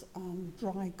spices and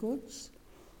dry goods.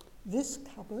 This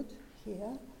cupboard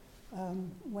here,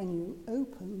 when you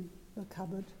open the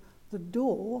cupboard, the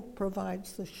door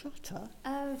provides the shutter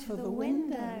for the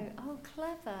window. Oh,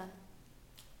 clever.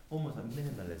 Almost like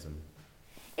minimalism.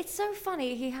 It's so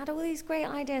funny, he had all these great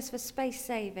ideas for space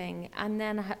saving and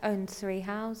then owned 3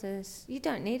 houses. You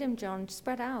don't need him, John,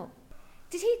 spread out.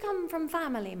 Did he come from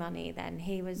family money then?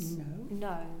 He was...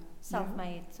 No,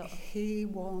 self-made sort of. He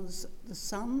was the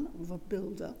son of a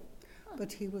builder,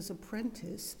 but he was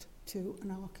apprenticed to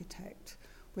an architect,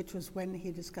 which was when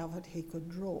he discovered he could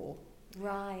draw.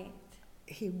 Right.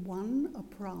 He won a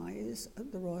prize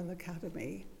at the Royal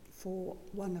Academy for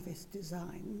one of his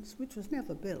designs, which was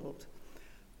never built.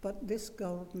 But this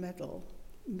gold medal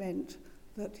meant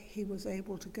that he was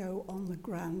able to go on the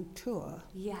grand tour,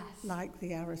 like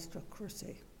the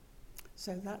aristocracy.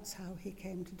 So that's how he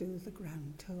came to do the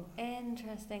grand tour.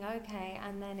 Interesting, okay.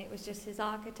 And then it was just his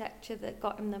architecture that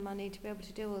got him the money to be able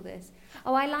to do all this.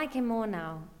 Oh, I like him more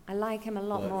now. I like him a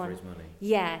lot more. For his money.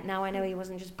 Yeah, now I know he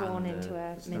wasn't just born into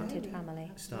a minted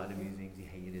family. Started a museum because he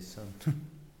hated his son.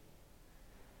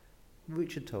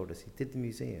 Richard told us he did the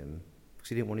museum because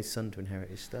he didn't want his son to inherit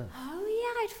his stuff. Oh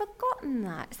yeah, I'd forgotten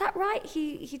that. Is that right?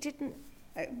 He didn't...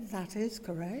 That is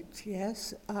correct,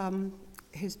 yes.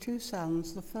 His 2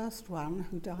 sons, the first one,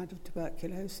 who died of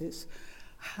tuberculosis,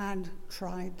 had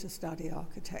tried to study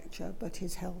architecture, but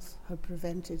his health had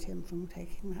prevented him from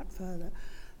taking that further.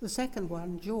 The second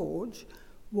one, George,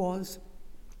 was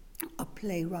a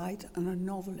playwright and a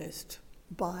novelist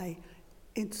by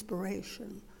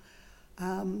inspiration.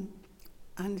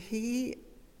 And he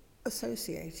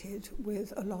associated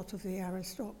with a lot of the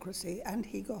aristocracy, and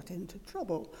he got into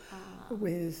trouble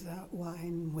with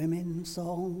wine, women,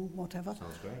 song, whatever.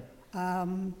 Sounds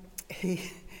great.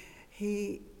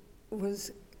 He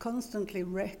was constantly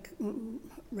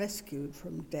rescued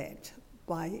from debt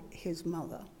by his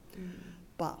mother,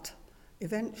 but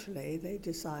eventually they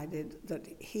decided that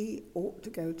he ought to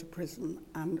go to prison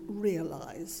and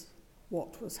realize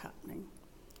what was happening.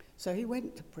 So he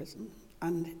went to prison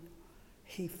and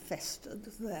he festered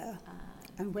there.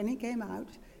 And when he came out,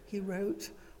 he wrote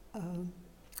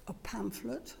a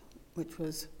pamphlet which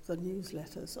was the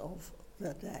newsletters of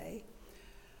the day,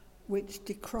 which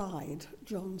decried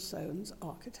John Soane's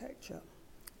architecture.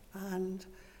 And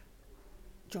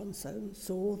John Soane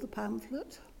saw the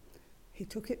pamphlet, he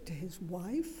took it to his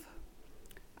wife,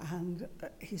 and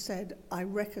he said, "I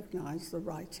recognise the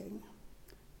writing.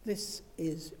 This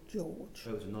is George."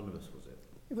 Oh, it was anonymous, was it?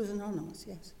 It was anonymous,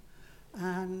 yes.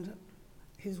 And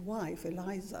his wife,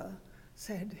 Eliza,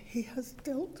 said, "He has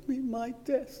dealt me my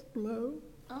death blow."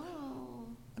 Oh.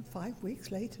 And 5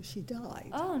 weeks later, she died.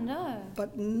 Oh, no.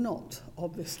 But not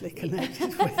obviously connected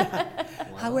with that.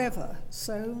 Wow. However,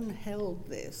 Soane held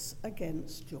this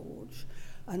against George,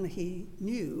 and he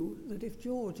knew that if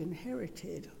George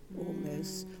inherited all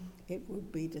this, it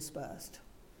would be dispersed.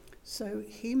 So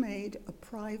he made a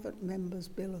private member's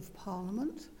bill of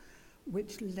parliament,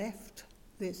 which left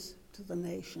this to the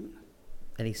nation.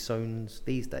 Any Soanes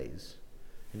these days?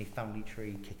 Any family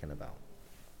tree kicking about?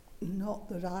 Not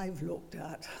that I've looked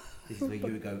at. This is where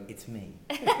you would go, "It's me."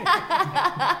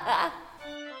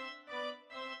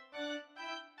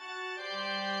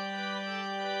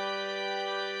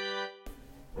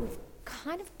 We've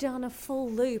kind of done a full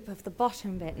loop of the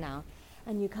bottom bit now,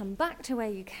 and you come back to where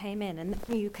you came in, and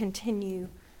then you continue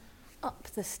up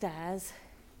the stairs.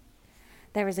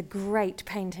 There is a great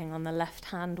painting on the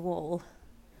left-hand wall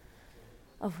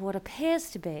of what appears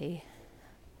to be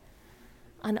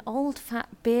an old, fat,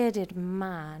 bearded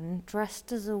man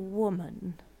dressed as a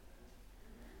woman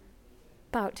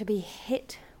about to be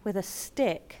hit with a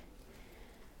stick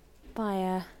by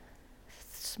a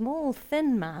small,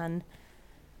 thin man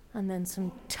and then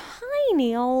some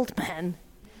tiny old men.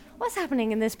 What's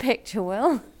happening in this picture,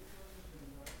 Will?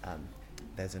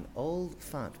 There's an old,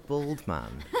 fat, bald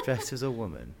man dressed as a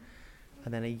woman,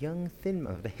 and then a young, thin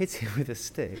man that hits him with a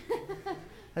stick,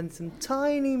 and some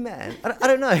tiny men. I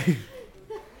don't know.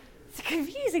 It's a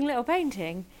confusing little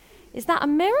painting. Is that a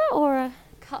mirror or a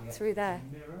cut through there?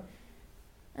 Mirror.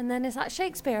 And then is that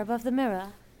Shakespeare above the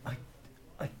mirror? I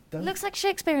don't. It looks like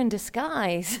Shakespeare in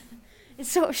disguise. It's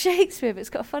sort of Shakespeare, but it's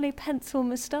got a funny pencil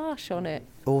moustache on it.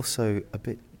 Also a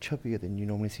bit chubbier than you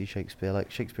normally see Shakespeare, like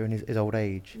Shakespeare in his old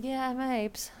age. Yeah,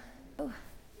 mabes. Oh.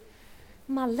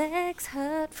 My legs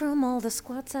hurt from all the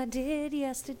squats I did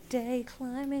yesterday.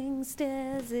 Climbing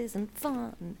stairs isn't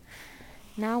fun.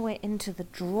 Now we're into the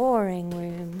drawing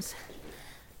rooms.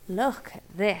 Look at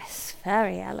this,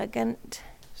 very elegant.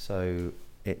 So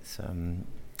it's,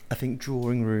 I think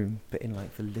drawing room, but in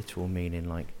like the literal meaning,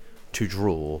 like to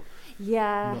draw.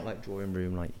 Yeah. Not like drawing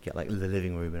room, like you get like the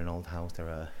living room in an old house. There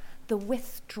are The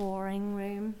withdrawing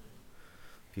room.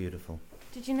 beautiful.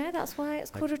 Did you know that's why it's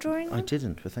called a drawing room? I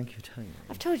didn't, but thank you for telling me.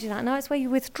 I've told you that. Now it's where you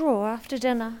withdraw after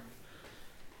dinner.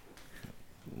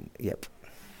 Yep.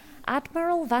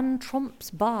 Admiral Van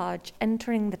Tromp's barge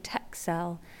entering the tech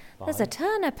cell. There's a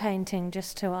Turner painting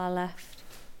just to our left.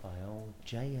 By old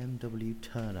J.M.W.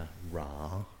 Turner.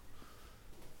 Rah.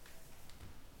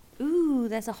 Ooh,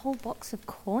 there's a whole box of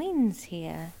coins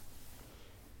here.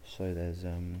 So there's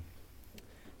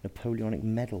Napoleonic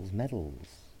medals.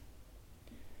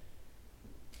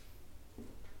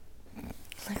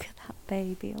 Look at that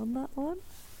baby on that one.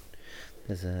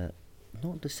 There's a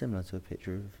not dissimilar to a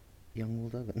picture of young Will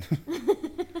Duggan.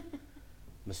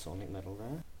 Masonic medal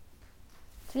there.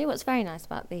 Tell you what's very nice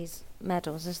about these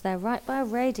medals is they're right by a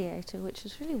radiator, which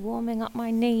is really warming up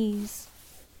my knees.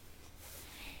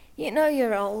 You know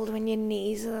you're old when your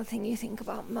knees are the thing you think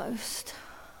about most.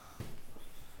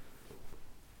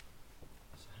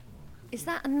 Is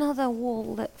that another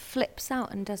wall that flips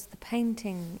out and does the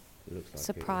painting Looks like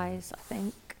surprise, I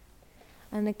think?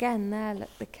 And again, there,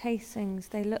 look, the casings,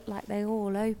 they look like they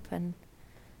all open.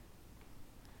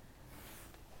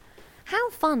 How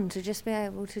fun to just be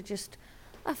able to just,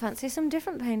 I fancy some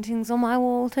different paintings on my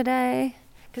wall today.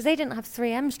 Because they didn't have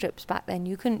 3M strips back then.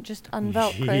 You couldn't just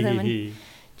unvelcro them and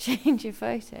change your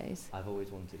photos. I've always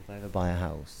wanted, if I ever buy a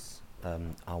house,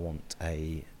 I want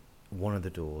one of the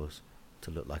doors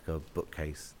to look like a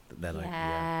bookcase. That they're like,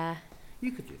 Yeah.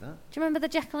 You could do that. Do you remember the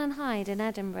Jekyll and Hyde in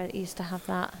Edinburgh that used to have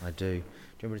that? I do. Do you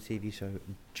remember the TV show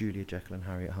Julia, Jekyll and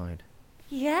Harriet Hyde?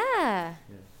 Yeah.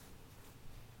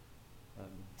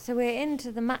 So we're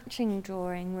into the matching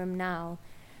drawing room now.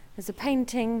 There's a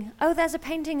painting. Oh, there's a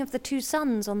painting of the two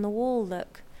sons on the wall,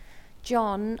 look.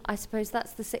 John, I suppose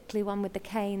that's the sickly one with the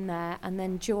cane there, and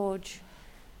then George,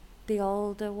 the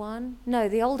older one. No,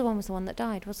 the older one was the one that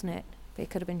died, wasn't it? But it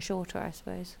could have been shorter, I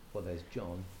suppose. Well, there's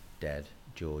John, dead.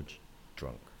 George,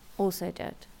 drunk. Also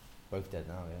dead. Both dead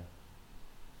now,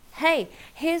 yeah. Hey,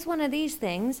 here's one of these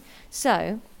things.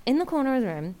 So, in the corner of the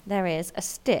room, there is a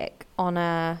stick on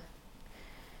a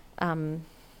Stand.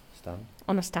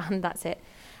 on a stand, that's it.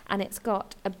 and it's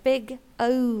got a big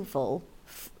oval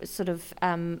sort of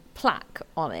plaque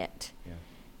on it. Yeah.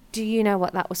 Do you know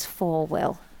what that was for,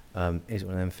 Will? Is it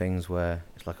one of them things where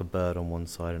it's like a bird on one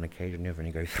side and a cage on the other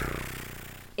and you go...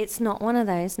 It's not one of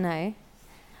those, no.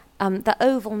 The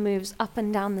oval moves up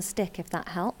and down the stick, if that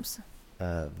helps.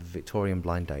 Victorian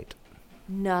blind date.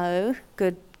 No.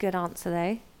 Good answer,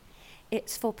 though.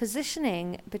 It's for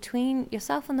positioning between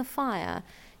yourself and the fire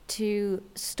to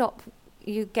stop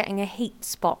you getting a heat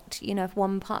spot. You know, if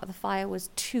one part of the fire was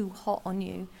too hot on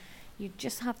you, you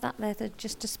just have that there to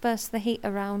just disperse the heat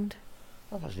around.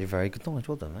 That's actually very good knowledge.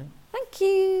 Well done, mate. Thank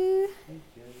you.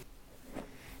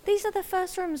 These are the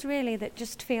first rooms, really, that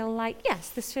just feel like,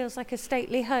 yes, this feels like a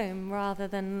stately home rather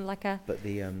than like a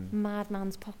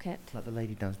madman's pocket. Like the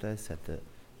lady downstairs said that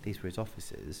these were his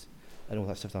offices and all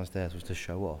that stuff downstairs was to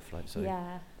show off. Like, so.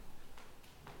 Yeah.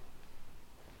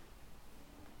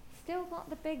 Still got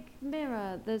the big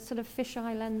mirror, the sort of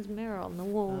fisheye lens mirror on the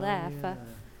wall there. Yeah.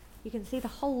 You can see the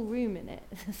whole room in it.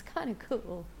 It's kind of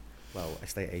cool. Well,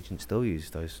 estate agents still use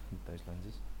those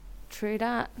lenses. True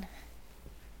that.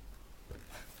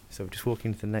 So just walk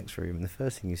into the next room and the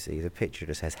first thing you see is a picture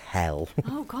that says hell.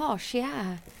 Oh gosh,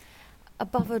 yeah.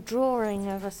 Above a drawing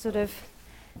of a sort of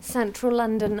central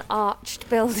London arched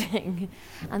building,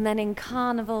 and then in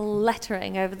carnival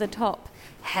lettering over the top,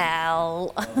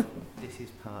 hell. This is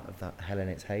part of that Hell in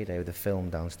its heyday with the film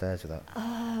downstairs with that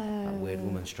weird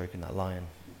woman stroking that lion.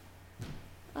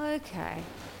 Okay.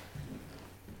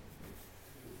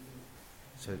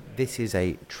 So this is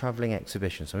a travelling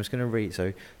exhibition. So I'm just going to read.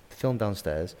 So the film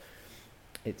downstairs,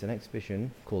 it's an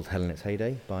exhibition called Hell in its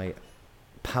Heyday by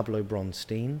Pablo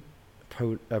Bronstein,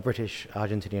 a British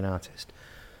Argentinian artist,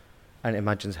 and it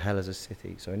imagines hell as a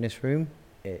city. So in this room,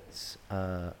 it's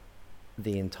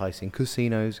the enticing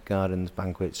casinos, gardens,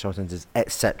 banquets, shopping centres,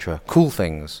 etc. Cool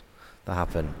things that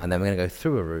happen. And then we're going to go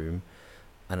through a room,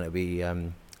 and it'll be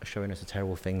showing us the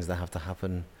terrible things that have to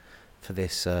happen for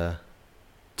this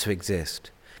to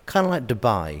exist. Kind of like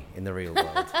Dubai in the real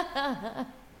world.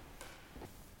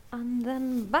 And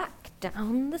then back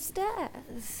down the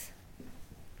stairs.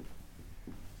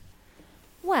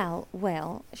 Well,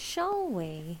 Will, shall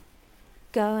we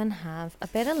go and have a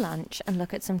bit of lunch and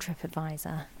look at some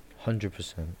TripAdvisor?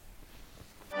 100%.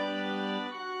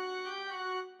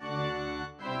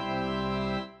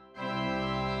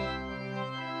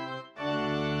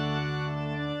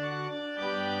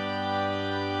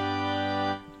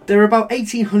 There are about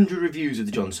 1,800 reviews of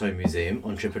the John Soane Museum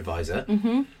on TripAdvisor.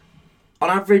 Mm-hmm. On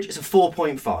average, it's a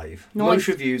 4.5. Nice. Most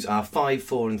reviews are 5,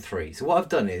 4 and 3. So what I've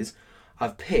done is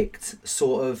I've picked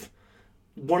sort of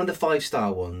one of the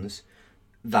 5-star ones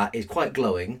that is quite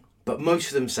glowing, but most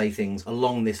of them say things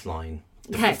along this line.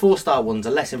 Okay. The 4-star ones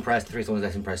are less impressed, the 3-star ones are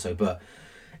less impressed, but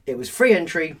it was free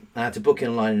entry. I had to book in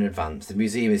online in advance. The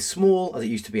museum is small, as it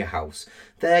used to be a house.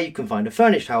 There you can find a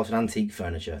furnished house and antique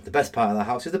furniture. The best part of the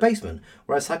house is the basement,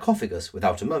 where a sarcophagus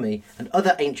without a mummy and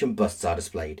other ancient busts are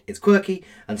displayed. It's quirky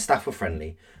and staff were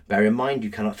friendly. Bear in mind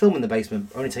you cannot film in the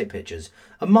basement, only take pictures.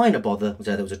 A minor bother was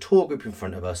there was a tour group in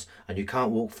front of us and you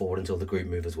can't walk forward until the group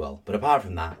move as well. But apart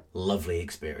from that, lovely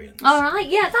experience. All right,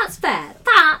 yeah, that's fair.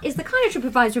 That is the kind of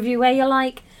TripAdvisor review where you're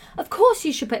like, of course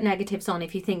you should put negatives on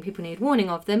if you think people need warning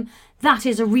of them. That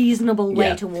is a reasonable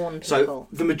way to warn people. So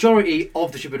the majority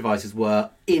of the TripAdvisors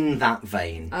were in that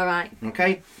vein. All right.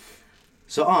 Okay?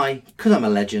 So because I'm a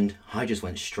legend, I just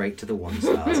went straight to the 1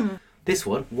 stars. This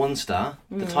one, 1 star,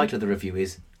 the title of the review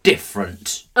is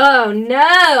Different. Oh no,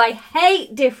 I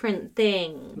hate different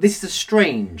things. This is a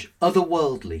strange,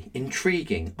 otherworldly,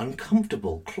 intriguing,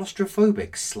 uncomfortable,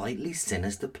 claustrophobic, slightly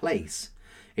sinister place.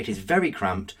 It is very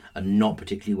cramped and not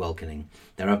particularly welcoming.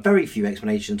 There are very few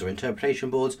explanations or interpretation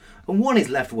boards, and one is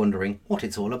left wondering what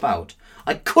it's all about.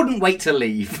 I couldn't wait to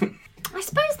leave. I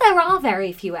suppose there are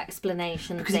very few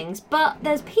explanation things, but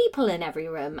there's people in every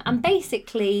room, and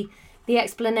basically the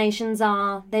explanations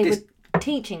are they were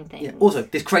teaching things. Yeah. Also,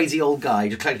 this crazy old guy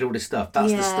just collected all this stuff.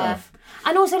 That's the stuff.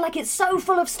 And also, like, it's so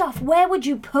full of stuff. Where would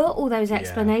you put all those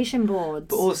explanation boards?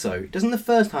 But also, doesn't the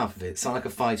first half of it sound like a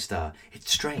 5-star?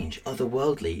 It's strange,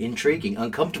 otherworldly, intriguing,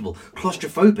 uncomfortable,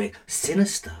 claustrophobic,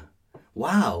 sinister.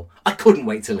 Wow. I couldn't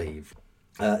wait to leave.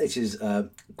 This is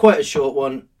quite a short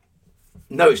one.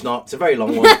 No, it's not. It's a very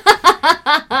long one.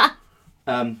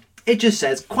 It just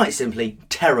says, quite simply,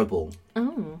 terrible.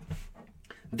 Oh.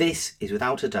 This is,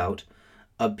 without a doubt,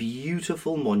 a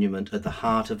beautiful monument at the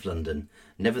heart of London.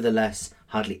 Nevertheless,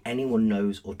 hardly anyone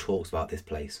knows or talks about this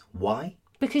place. Why?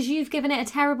 Because you've given it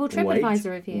a terrible TripAdvisor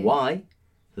review. Why?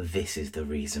 This is the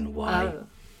reason why. Oh.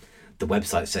 The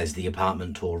website says the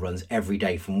apartment tour runs every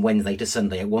day from Wednesday to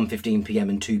Sunday at 1:15 p.m.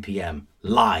 and 2 p.m.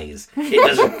 Lies.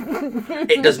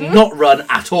 It does not run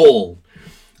at all.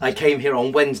 I came here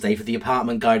on Wednesday for the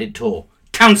apartment guided tour.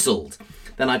 Cancelled.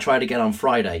 Then I tried again on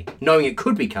Friday. Knowing it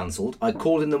could be cancelled, I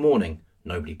called in the morning.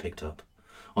 Nobody picked up.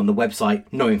 On the website,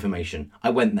 no information.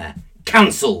 I went there.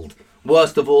 Cancelled.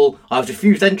 Worst of all, I've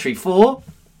refused entry for...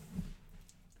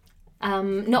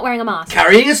 not wearing a mask.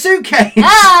 Carrying a suitcase.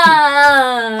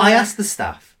 I asked the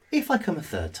staff, if I come a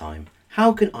third time,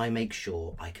 how can I make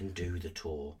sure I can do the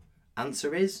tour?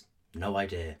 Answer is, no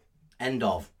idea. End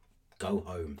of. Go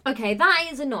home. Okay, that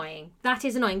is annoying. That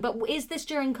is annoying. But is this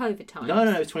during COVID time? No,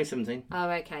 it's 2017. Oh,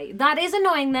 okay. That is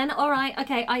annoying then. All right.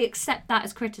 Okay, I accept that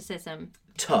as criticism.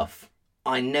 Tough.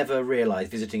 I never realised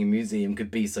visiting a museum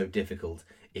could be so difficult.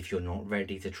 If you're not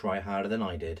ready to try harder than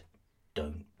I did,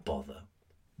 don't bother.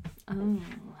 Oh.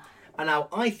 And now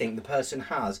I think the person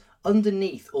has,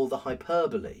 underneath all the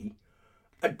hyperbole,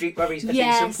 a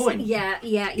decent point. Yeah.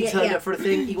 He turned up for a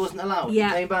thing, he wasn't allowed. Yeah.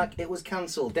 He came back, it was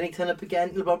cancelled. Then he turned up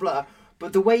again, blah, blah, blah.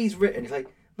 But the way he's written, it's like,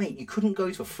 mate, you couldn't go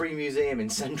to a free museum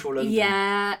in central London.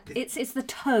 Yeah, it's the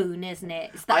tone, isn't it?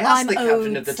 It's I asked the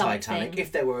captain of the Titanic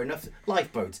if there were enough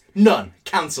lifeboats. None.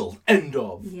 Cancelled. End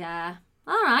of. Yeah.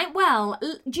 All right, well,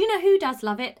 do you know who does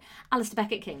love it? Alistair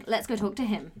Beckett King. Let's go talk to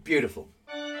him. Beautiful.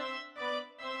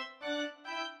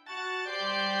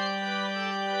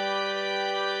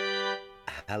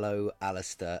 Hello,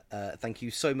 Alistair. Thank you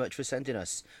so much for sending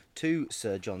us to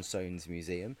Sir John Soane's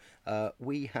Museum.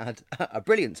 We had a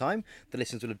brilliant time. The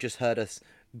listeners will have just heard us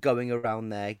going around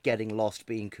there, getting lost,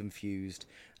 being confused.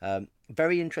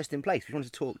 Very interesting place. We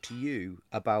wanted to talk to you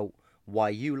about why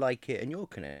you like it and your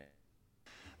connection.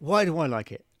 Why do I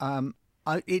like it?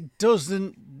 It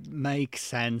doesn't make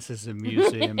sense as a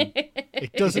museum.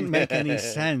 It doesn't make any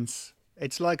sense.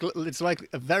 It's like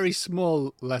a very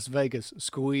small Las Vegas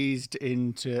squeezed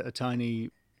into a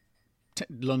tiny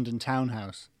London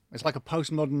townhouse. It's like a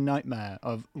postmodern nightmare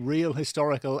of real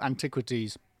historical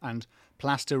antiquities and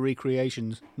plaster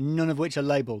recreations, none of which are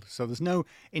labelled. So there's no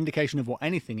indication of what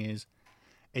anything is.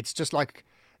 It's just like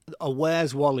a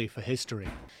Where's Wally for history.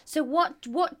 So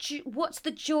what's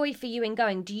the joy for you in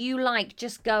going? Do you like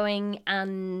just going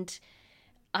and,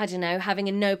 I don't know, having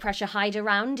a no pressure hide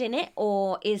around in it,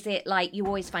 or is it like you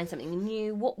always find something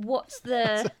new? What's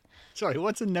the? Sorry,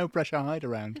 what's a no pressure hide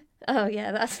around? Oh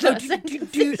yeah, that's not. Do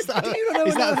you not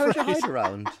know what a hide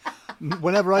around?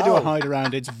 Whenever I do a hide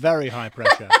around, it's very high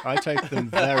pressure. I take them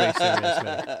very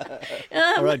seriously.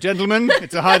 All right, gentlemen,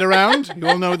 it's a hide around. You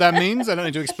all know what that means. I don't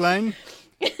need to explain.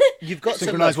 You've got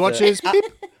synchronized watches. Beep.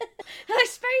 I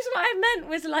suppose what I meant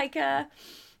was like a.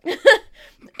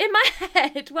 In my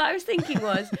head, what I was thinking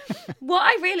was, what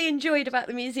I really enjoyed about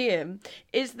the museum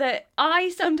is that I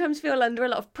sometimes feel under a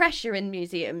lot of pressure in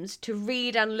museums to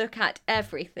read and look at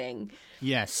everything.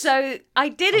 Yes. So I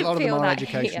didn't feel that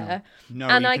here. No,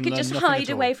 and I could just hide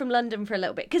away from London for a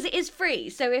little bit because it is free.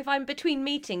 So if I'm between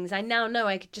meetings, I now know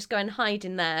I could just go and hide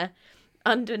in there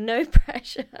under no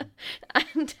pressure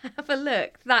and have a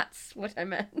look. That's what I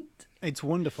meant. It's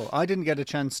wonderful. I didn't get a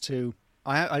chance to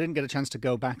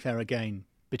go back there again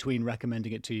between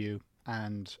recommending it to you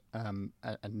and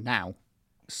now.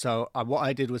 So what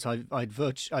I did was I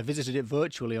visited it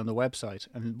virtually on the website,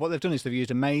 and what they've done is they've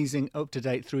used amazing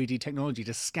up-to-date 3D technology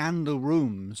to scan the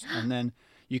rooms, and then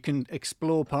you can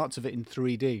explore parts of it in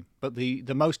 3D. But the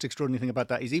most extraordinary thing about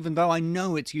that is, even though I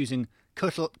know it's using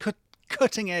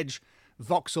cutting-edge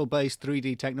voxel-based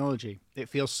 3D technology, it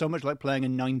feels so much like playing a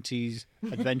 90s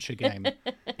adventure game.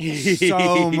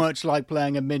 So much like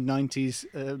playing a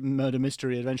mid-90s murder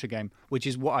mystery adventure game, which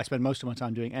is what I spend most of my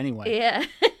time doing anyway. Yeah.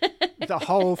 The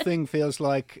whole thing feels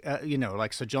like,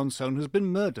 like Sir John Soane has been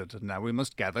murdered and now we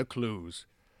must gather clues.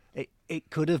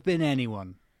 It could have been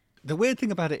anyone. The weird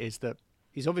thing about it is that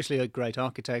he's obviously a great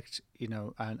architect,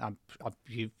 and I'm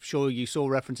sure you saw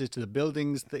references to the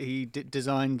buildings that he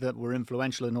designed that were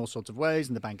influential in all sorts of ways,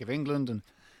 and the Bank of England, and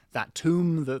that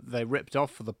tomb that they ripped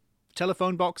off for the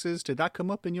telephone boxes. Did that come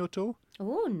up in your tour?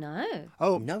 Oh, no.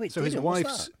 Oh, no, it so didn't.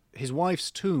 his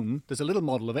wife's tomb, there's a little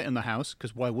model of it in the house,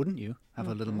 because why wouldn't you have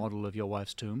a little model of your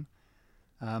wife's tomb?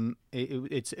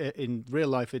 It's in real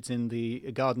life, it's in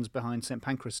the gardens behind St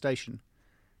Pancras Station.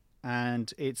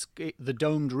 And the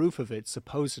domed roof of it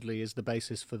supposedly is the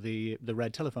basis for the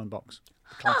red telephone box,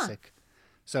 the classic.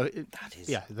 So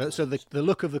the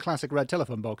look of the classic red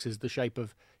telephone box is the shape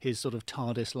of his sort of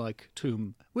TARDIS-like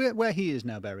tomb, where he is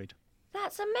now buried.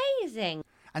 That's amazing.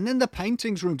 And then the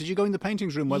paintings room. Did you go in the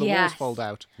paintings room where the walls fold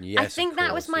out? Yes, I think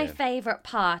that was my favourite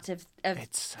part of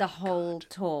the whole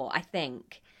tour. I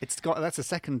think that's a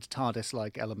second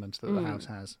TARDIS-like element that the house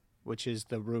has, which is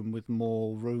the room with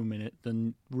more room in it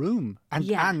than room,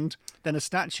 and then a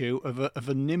statue of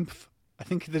a nymph I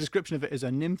think the description of it is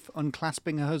a nymph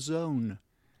unclasping her zone.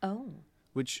 Oh.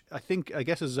 Which I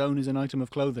guess a zone is an item of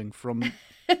clothing from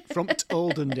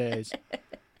olden days.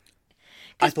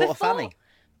 I thought a fanny.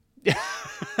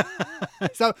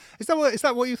 Is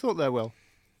that what you thought there, Will?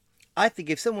 I think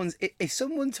if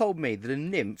someone told me that a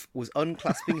nymph was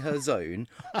unclasping her zone,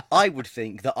 I would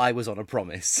think that I was on a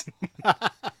promise.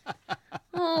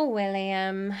 Oh,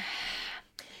 William.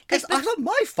 It's not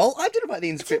my fault. I didn't write the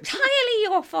It's inscription. entirely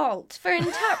your fault for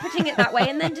interpreting it that way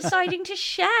and then deciding to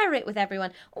share it with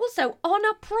everyone. Also, on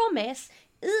a promise.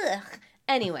 Ugh.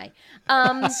 Anyway,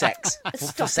 Sex.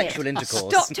 stop For sexual it.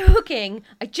 intercourse. Stop talking.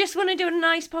 I just want to do a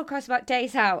nice podcast about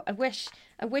Days Out. I wish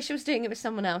I was doing it with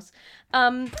someone else.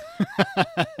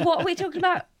 What are we talking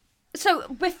about? So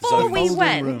before we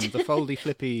went, the foldy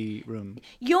flippy room.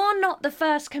 You're not the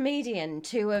first comedian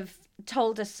to have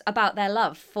told us about their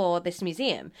love for this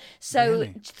museum. So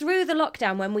Really? through the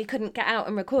lockdown, when we couldn't get out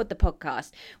and record the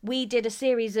podcast, we did a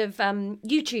series of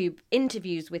YouTube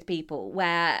interviews with people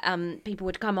where people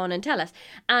would come on and tell us.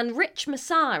 And Rich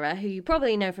Massara, who you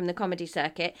probably know from the comedy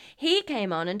circuit, he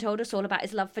came on and told us all about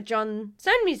his love for John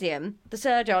Soane Museum, the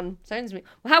Sir John Soane's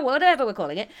Museum, whatever we're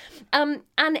calling it. And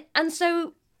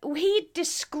so he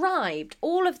described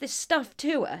all of this stuff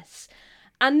to us.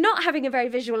 And not having a very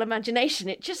visual imagination,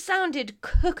 it just sounded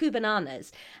cuckoo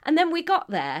bananas. And then we got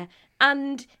there,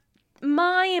 and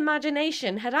my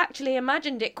imagination had actually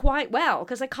imagined it quite well,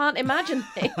 because I can't imagine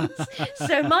things.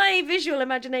 So my visual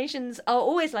imaginations are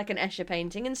always like an Escher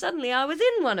painting, and suddenly I was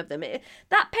in one of them.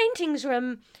 That paintings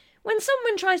room, when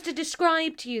someone tries to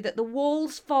describe to you that the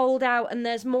walls fold out and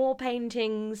there's more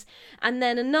paintings, and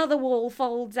then another wall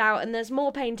folds out and there's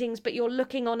more paintings, but you're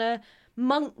looking on a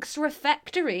monk's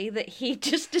refectory that he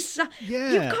just decided.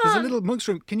 Yeah, you can't. there's a little monk's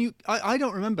room. Can you? I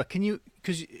don't remember. Can you?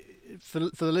 Because for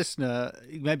the listener,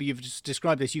 maybe you've just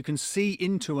described this. You can see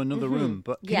into another room,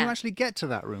 but can you actually get to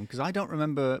that room? Because I don't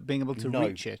remember being able to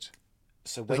reach it.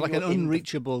 So there's like an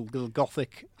unreachable little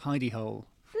gothic hidey hole.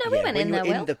 No, we went in there,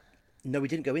 Will. No, we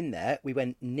didn't go in there. We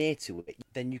went near to it.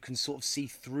 Then you can sort of see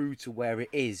through to where it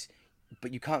is,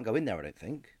 but you can't go in there, I don't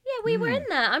think. Yeah, we were in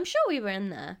there. I'm sure we were in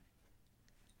there.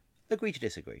 Agree to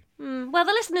disagree. Well,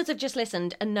 the listeners have just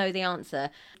listened and know the answer.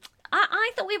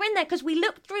 I thought we were in there because we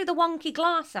looked through the wonky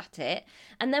glass at it,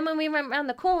 and then when we went round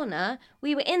the corner,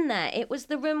 we were in there. It was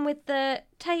the room with the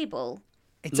table.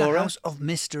 It's Laura? a house of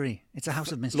mystery. It's a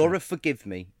house of mystery. Laura, forgive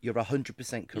me. You're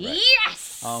 100% correct.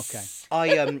 Yes! Okay.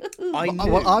 I knew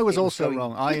Well, I was it also going-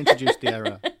 wrong. I introduced the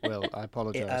error. Will, I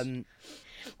apologise.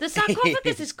 The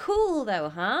sarcophagus is cool, though,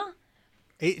 huh?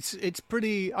 It's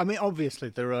pretty. I mean, obviously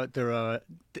there are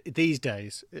these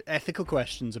days ethical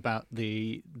questions about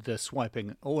the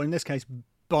swiping, or in this case,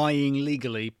 buying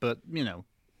legally, but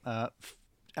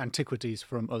antiquities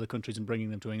from other countries and bringing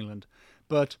them to England.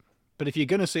 But if you're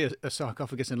going to see a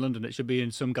sarcophagus in London, it should be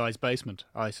in some guy's basement.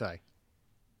 I say.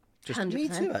 100%. Me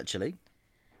too, actually.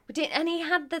 And he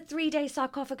had the 3-day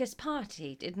sarcophagus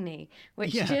party, didn't he?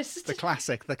 Which just the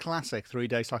classic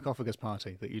 3-day sarcophagus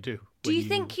party that you do. Do you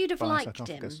think you'd have buy a liked him?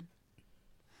 sarcophagus.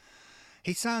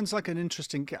 He sounds like an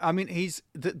interesting. I mean, he's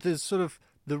there's sort of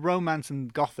the romance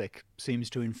and gothic seems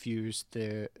to infuse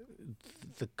the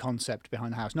concept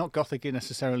behind the house. Not gothic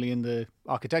necessarily in the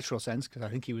architectural sense, because I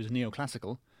think he was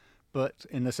neoclassical, but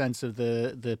in the sense of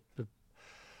the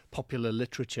popular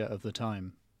literature of the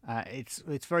time. It's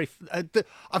very.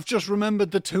 I've just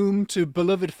remembered the tomb to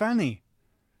beloved Fanny.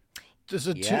 There's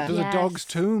a dog's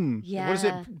tomb. Yeah. What is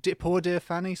it? Poor dear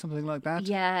Fanny, something like that.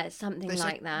 Yeah, something There's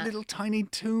like a that. little tiny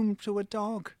tomb to a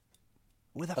dog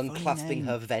with a funny Unclasping name.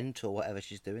 her vent or whatever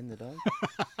she's doing, the dog.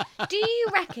 Do you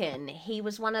reckon he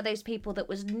was one of those people that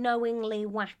was knowingly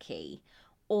wacky,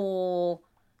 or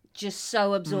just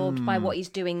so absorbed by what he's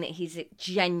doing that he's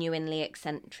genuinely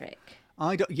eccentric?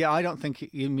 I don't think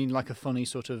you mean like a funny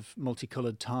sort of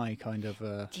multicoloured tie kind of.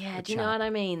 Yeah, a do you know chap. what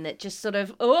I mean? That just sort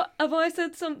of, oh, have I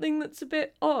said something that's a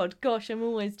bit odd? Gosh, I'm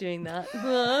always doing that.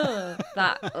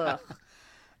 Ugh.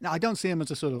 No, I don't see him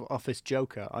as a sort of office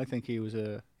joker. I think he was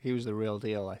the real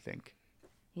deal. I think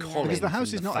Yeah. because the from house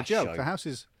the is not a Fast joke. Show. The house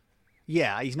is,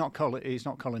 he's not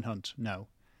Colin Hunt. No.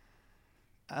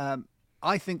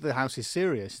 I think the house is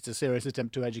serious. It's a serious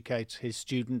attempt to educate his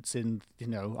students in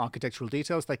architectural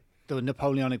details. The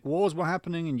Napoleonic Wars were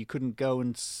happening, and you couldn't go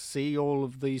and see all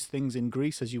of these things in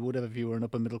Greece as you would have if you were an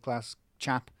upper middle class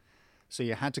chap. So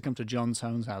you had to come to John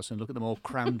Soane's house and look at them all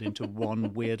crammed into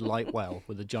one weird light well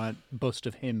with a giant bust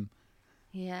of him.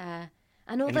 Yeah.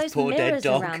 And all And his those poor dead mirrors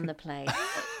dog. around the place.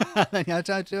 And then you had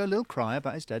to do a little cry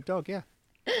about his dead dog, yeah.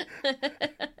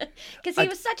 Because he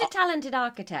was such a talented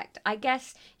architect. I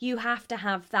guess you have to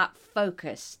have that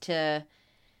focus to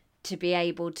to be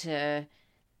able to,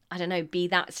 I don't know, be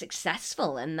that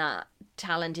successful and that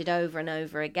talented over and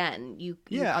over again. You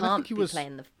can't be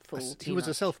playing the fool too He was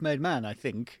much. a self-made man, I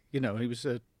think. He was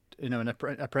an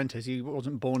apprentice. He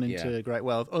wasn't born into great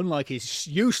wealth, unlike his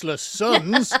useless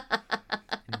sons.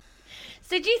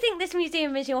 So do you think this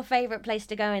museum is your favourite place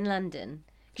to go in London?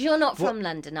 Because you're not from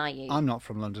London, are you? I'm not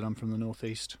from London. I'm from the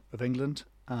northeast of England,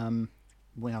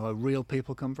 where real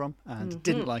people come from, and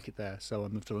didn't like it there, so I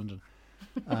moved to London.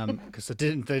 Because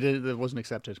it wasn't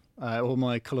accepted. All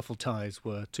my colourful ties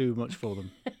were too much for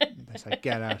them. They say,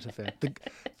 get out of here.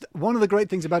 One of the great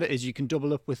things about it is you can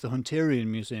double up with the Hunterian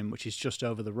Museum, which is just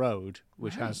over the road,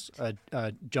 which has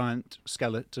a giant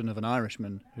skeleton of an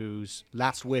Irishman whose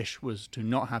last wish was to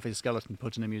not have his skeleton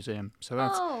put in a museum. So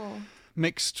that's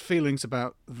mixed feelings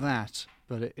about that,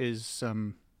 but it is,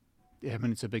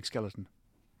 it's a big skeleton.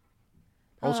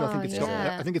 Also, I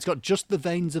think it's got just the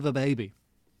veins of a baby.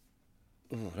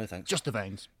 Oh, no thanks. Just the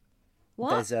veins.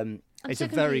 What? There's it's a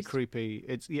very creepy.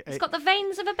 It's got the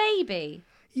veins of a baby.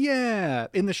 Yeah,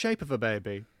 in the shape of a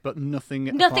baby, but nothing.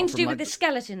 Nothing to do with the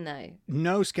skeleton, though.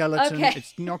 No skeleton. Okay.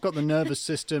 It's not got the nervous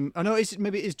system. Oh no,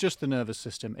 maybe it's just the nervous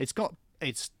system. It's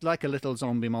like a little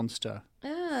zombie monster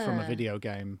from a video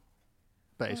game,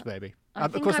 but it's a baby.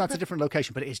 Of course, that's a different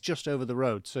location, but it's just over the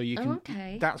road, so you can.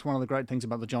 Okay. That's one of the great things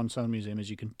about the John Soane Museum is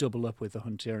you can double up with the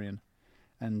Hunterian,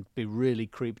 and be really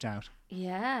creeped out.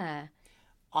 Yeah.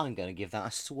 I'm going to give that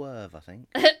a swerve, I think.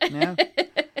 Yeah.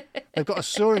 They've got a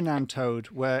Suriname toad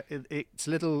where its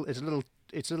little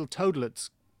toadlets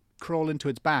crawl into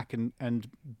its back and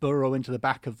burrow into the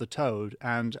back of the toad,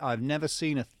 and I've never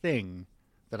seen a thing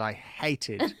that I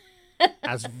hated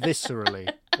as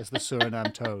viscerally as the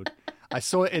Suriname toad. I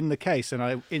saw it in the case, and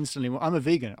I'm a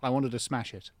vegan. I wanted to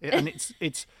smash it, and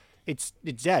it's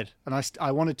dead, and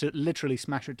I wanted to literally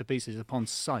smash it to pieces upon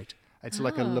sight. It's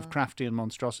like a Lovecraftian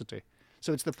monstrosity.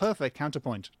 So it's the perfect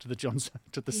counterpoint to the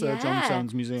Sir John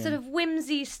Soane's Museum. Sort of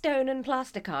whimsy stone and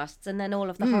plaster casts, and then all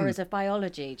of the horrors of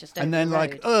biology just over and then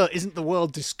the road. isn't the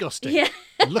world disgusting? Yeah.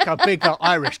 Look how big that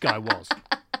Irish guy was.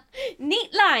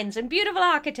 Neat lines and beautiful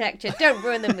architecture. Don't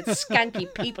ruin them with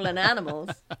skanky people and animals.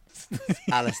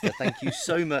 Alistair, thank you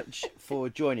so much for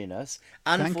joining us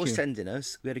and Thank for you. sending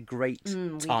us. We had a great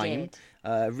We time.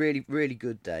 did. Really, really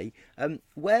good day.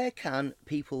 Where can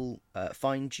people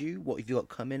find you? What have you got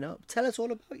coming up? Tell us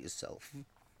all about yourself.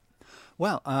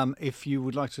 Well, if you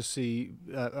would like to see,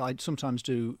 I sometimes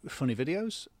do funny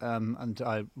videos, and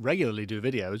I regularly do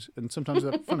videos, and sometimes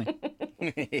they're funny.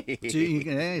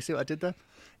 You see what I did there?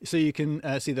 So you can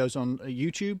see those on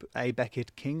YouTube, A.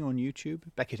 Beckett King on YouTube.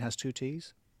 Beckett has 2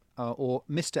 T's. Or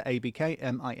Mr. ABK,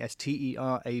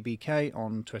 MisterABK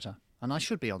on Twitter. And I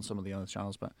should be on some of the other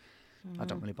channels, but I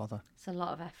don't really bother. It's a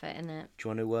lot of effort, isn't it? Do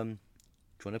you want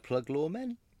to plug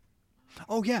Lawmen?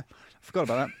 Oh, yeah. I forgot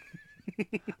about that.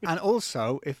 And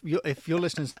also, if your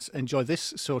listeners enjoy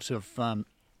this sort of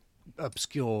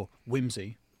obscure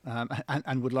whimsy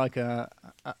and would like a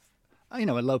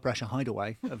low pressure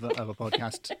hideaway of a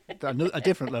podcast, a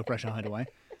different low pressure hideaway,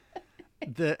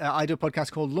 I do a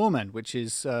podcast called Lawmen, which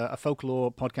is a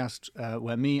folklore podcast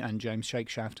where me and James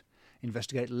Shakeshaft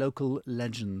investigate local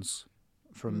legends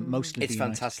from mostly It's the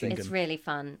United fantastic. Kingdom. It's really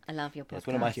fun. I love your podcast. It's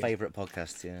one of my favourite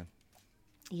podcasts. Yeah.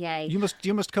 Yay. You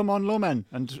must come on Lawmen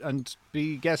and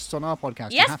be guests on our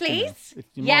podcast. You Yes, have to please. now.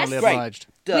 You're Yes. morally Great. obliged.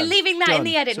 Done. We're leaving that in Done.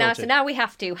 the edit now, so Sorted. now we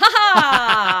have to. Ha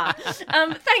ha!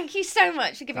 Thank you so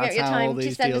much for giving That's up your how all time to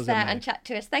these send us deals are there made. and chat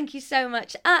to us. Thank you so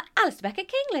much. Alistair Beckett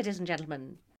King, ladies and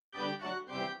gentlemen.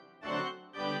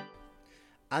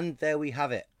 And there we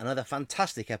have it. Another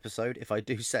fantastic episode, if I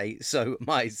do say so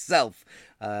myself.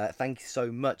 Thank you so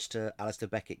much to Alistair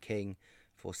Beckett King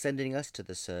for sending us to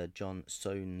the Sir John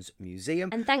Soane's Museum.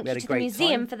 And thank We you had a to the great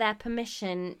museum time. for their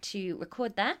permission to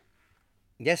record there.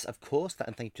 Yes, of course.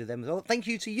 And thank you to them as well. Thank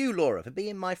you to you, Laura, for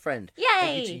being my friend. Yay!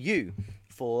 Thank you to you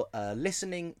for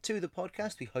listening to the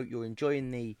podcast. We hope you're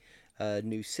enjoying the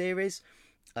new series.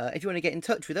 If you want to get in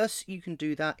touch with us, you can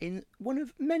do that in one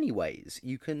of many ways.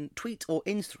 You can tweet or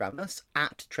Instagram us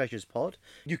at TreasuresPod.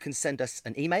 You can send us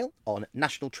an email on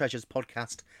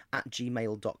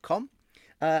nationaltreasurespodcast@gmail.com.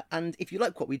 And if you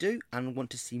like what we do and want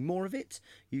to see more of it,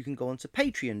 you can go on to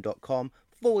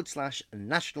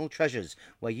patreon.com/National Treasures,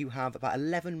 where you have about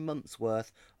 11 months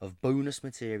worth of bonus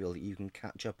material that you can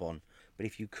catch up on. But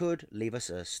if you could, leave us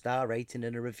a star rating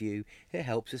and a review. It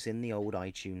helps us in the old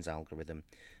iTunes algorithm.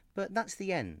 But that's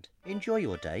the end. Enjoy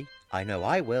your day. I know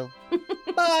I will.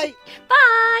 Bye!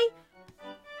 Bye!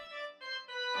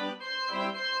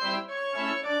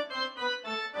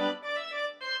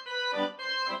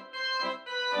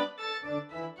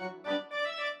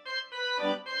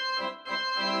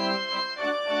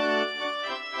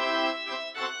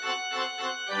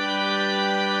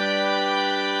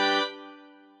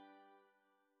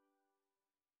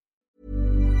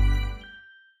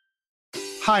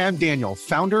 Hi, I'm Daniel,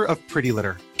 founder of Pretty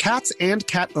Litter. Cats and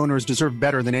cat owners deserve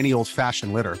better than any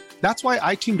old-fashioned litter. That's why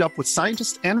I teamed up with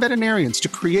scientists and veterinarians to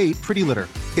create Pretty Litter.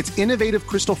 Its innovative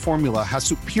crystal formula has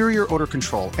superior odor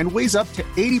control and weighs up to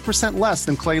 80% less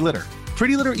than clay litter.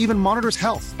 Pretty Litter even monitors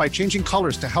health by changing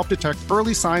colors to help detect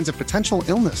early signs of potential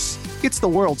illness. It's the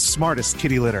world's smartest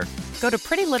kitty litter. Go to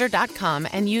prettylitter.com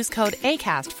and use code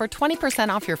ACAST for 20%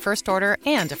 off your first order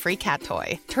and a free cat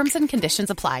toy. Terms and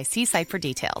conditions apply. See site for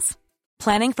details.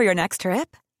 Planning for your next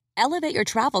trip? Elevate your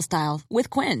travel style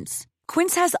with Quince.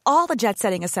 Quince has all the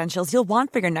jet-setting essentials you'll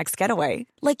want for your next getaway,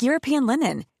 like European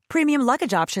linen, premium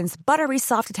luggage options, buttery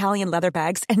soft Italian leather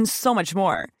bags, and so much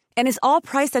more. And is all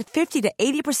priced at 50 to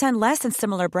 80% less than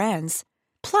similar brands.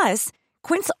 Plus,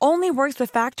 Quince only works with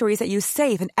factories that use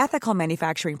safe and ethical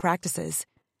manufacturing practices.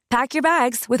 Pack your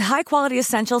bags with high-quality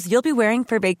essentials you'll be wearing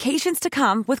for vacations to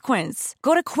come with Quince.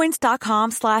 Go to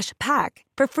quince.com/pack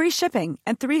for free shipping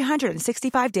and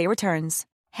 365-day returns.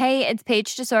 Hey, it's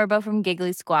Paige DeSorbo from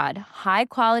Giggly Squad. High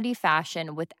quality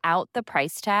fashion without the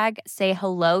price tag. Say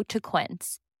hello to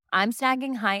Quince. I'm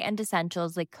snagging high-end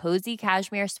essentials like cozy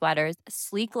cashmere sweaters,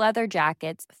 sleek leather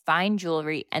jackets, fine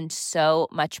jewelry, and so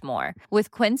much more.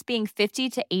 With Quince being 50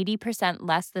 to 80%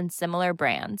 less than similar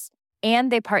brands.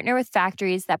 And they partner with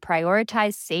factories that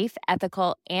prioritize safe,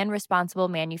 ethical, and responsible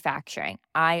manufacturing.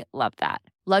 I love that.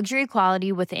 Luxury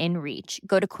quality within reach.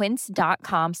 Go to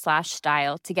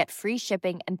quince.com/style to get free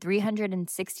shipping and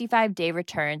 365-day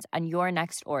returns on your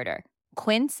next order.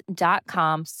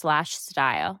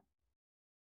 Quince.com/style.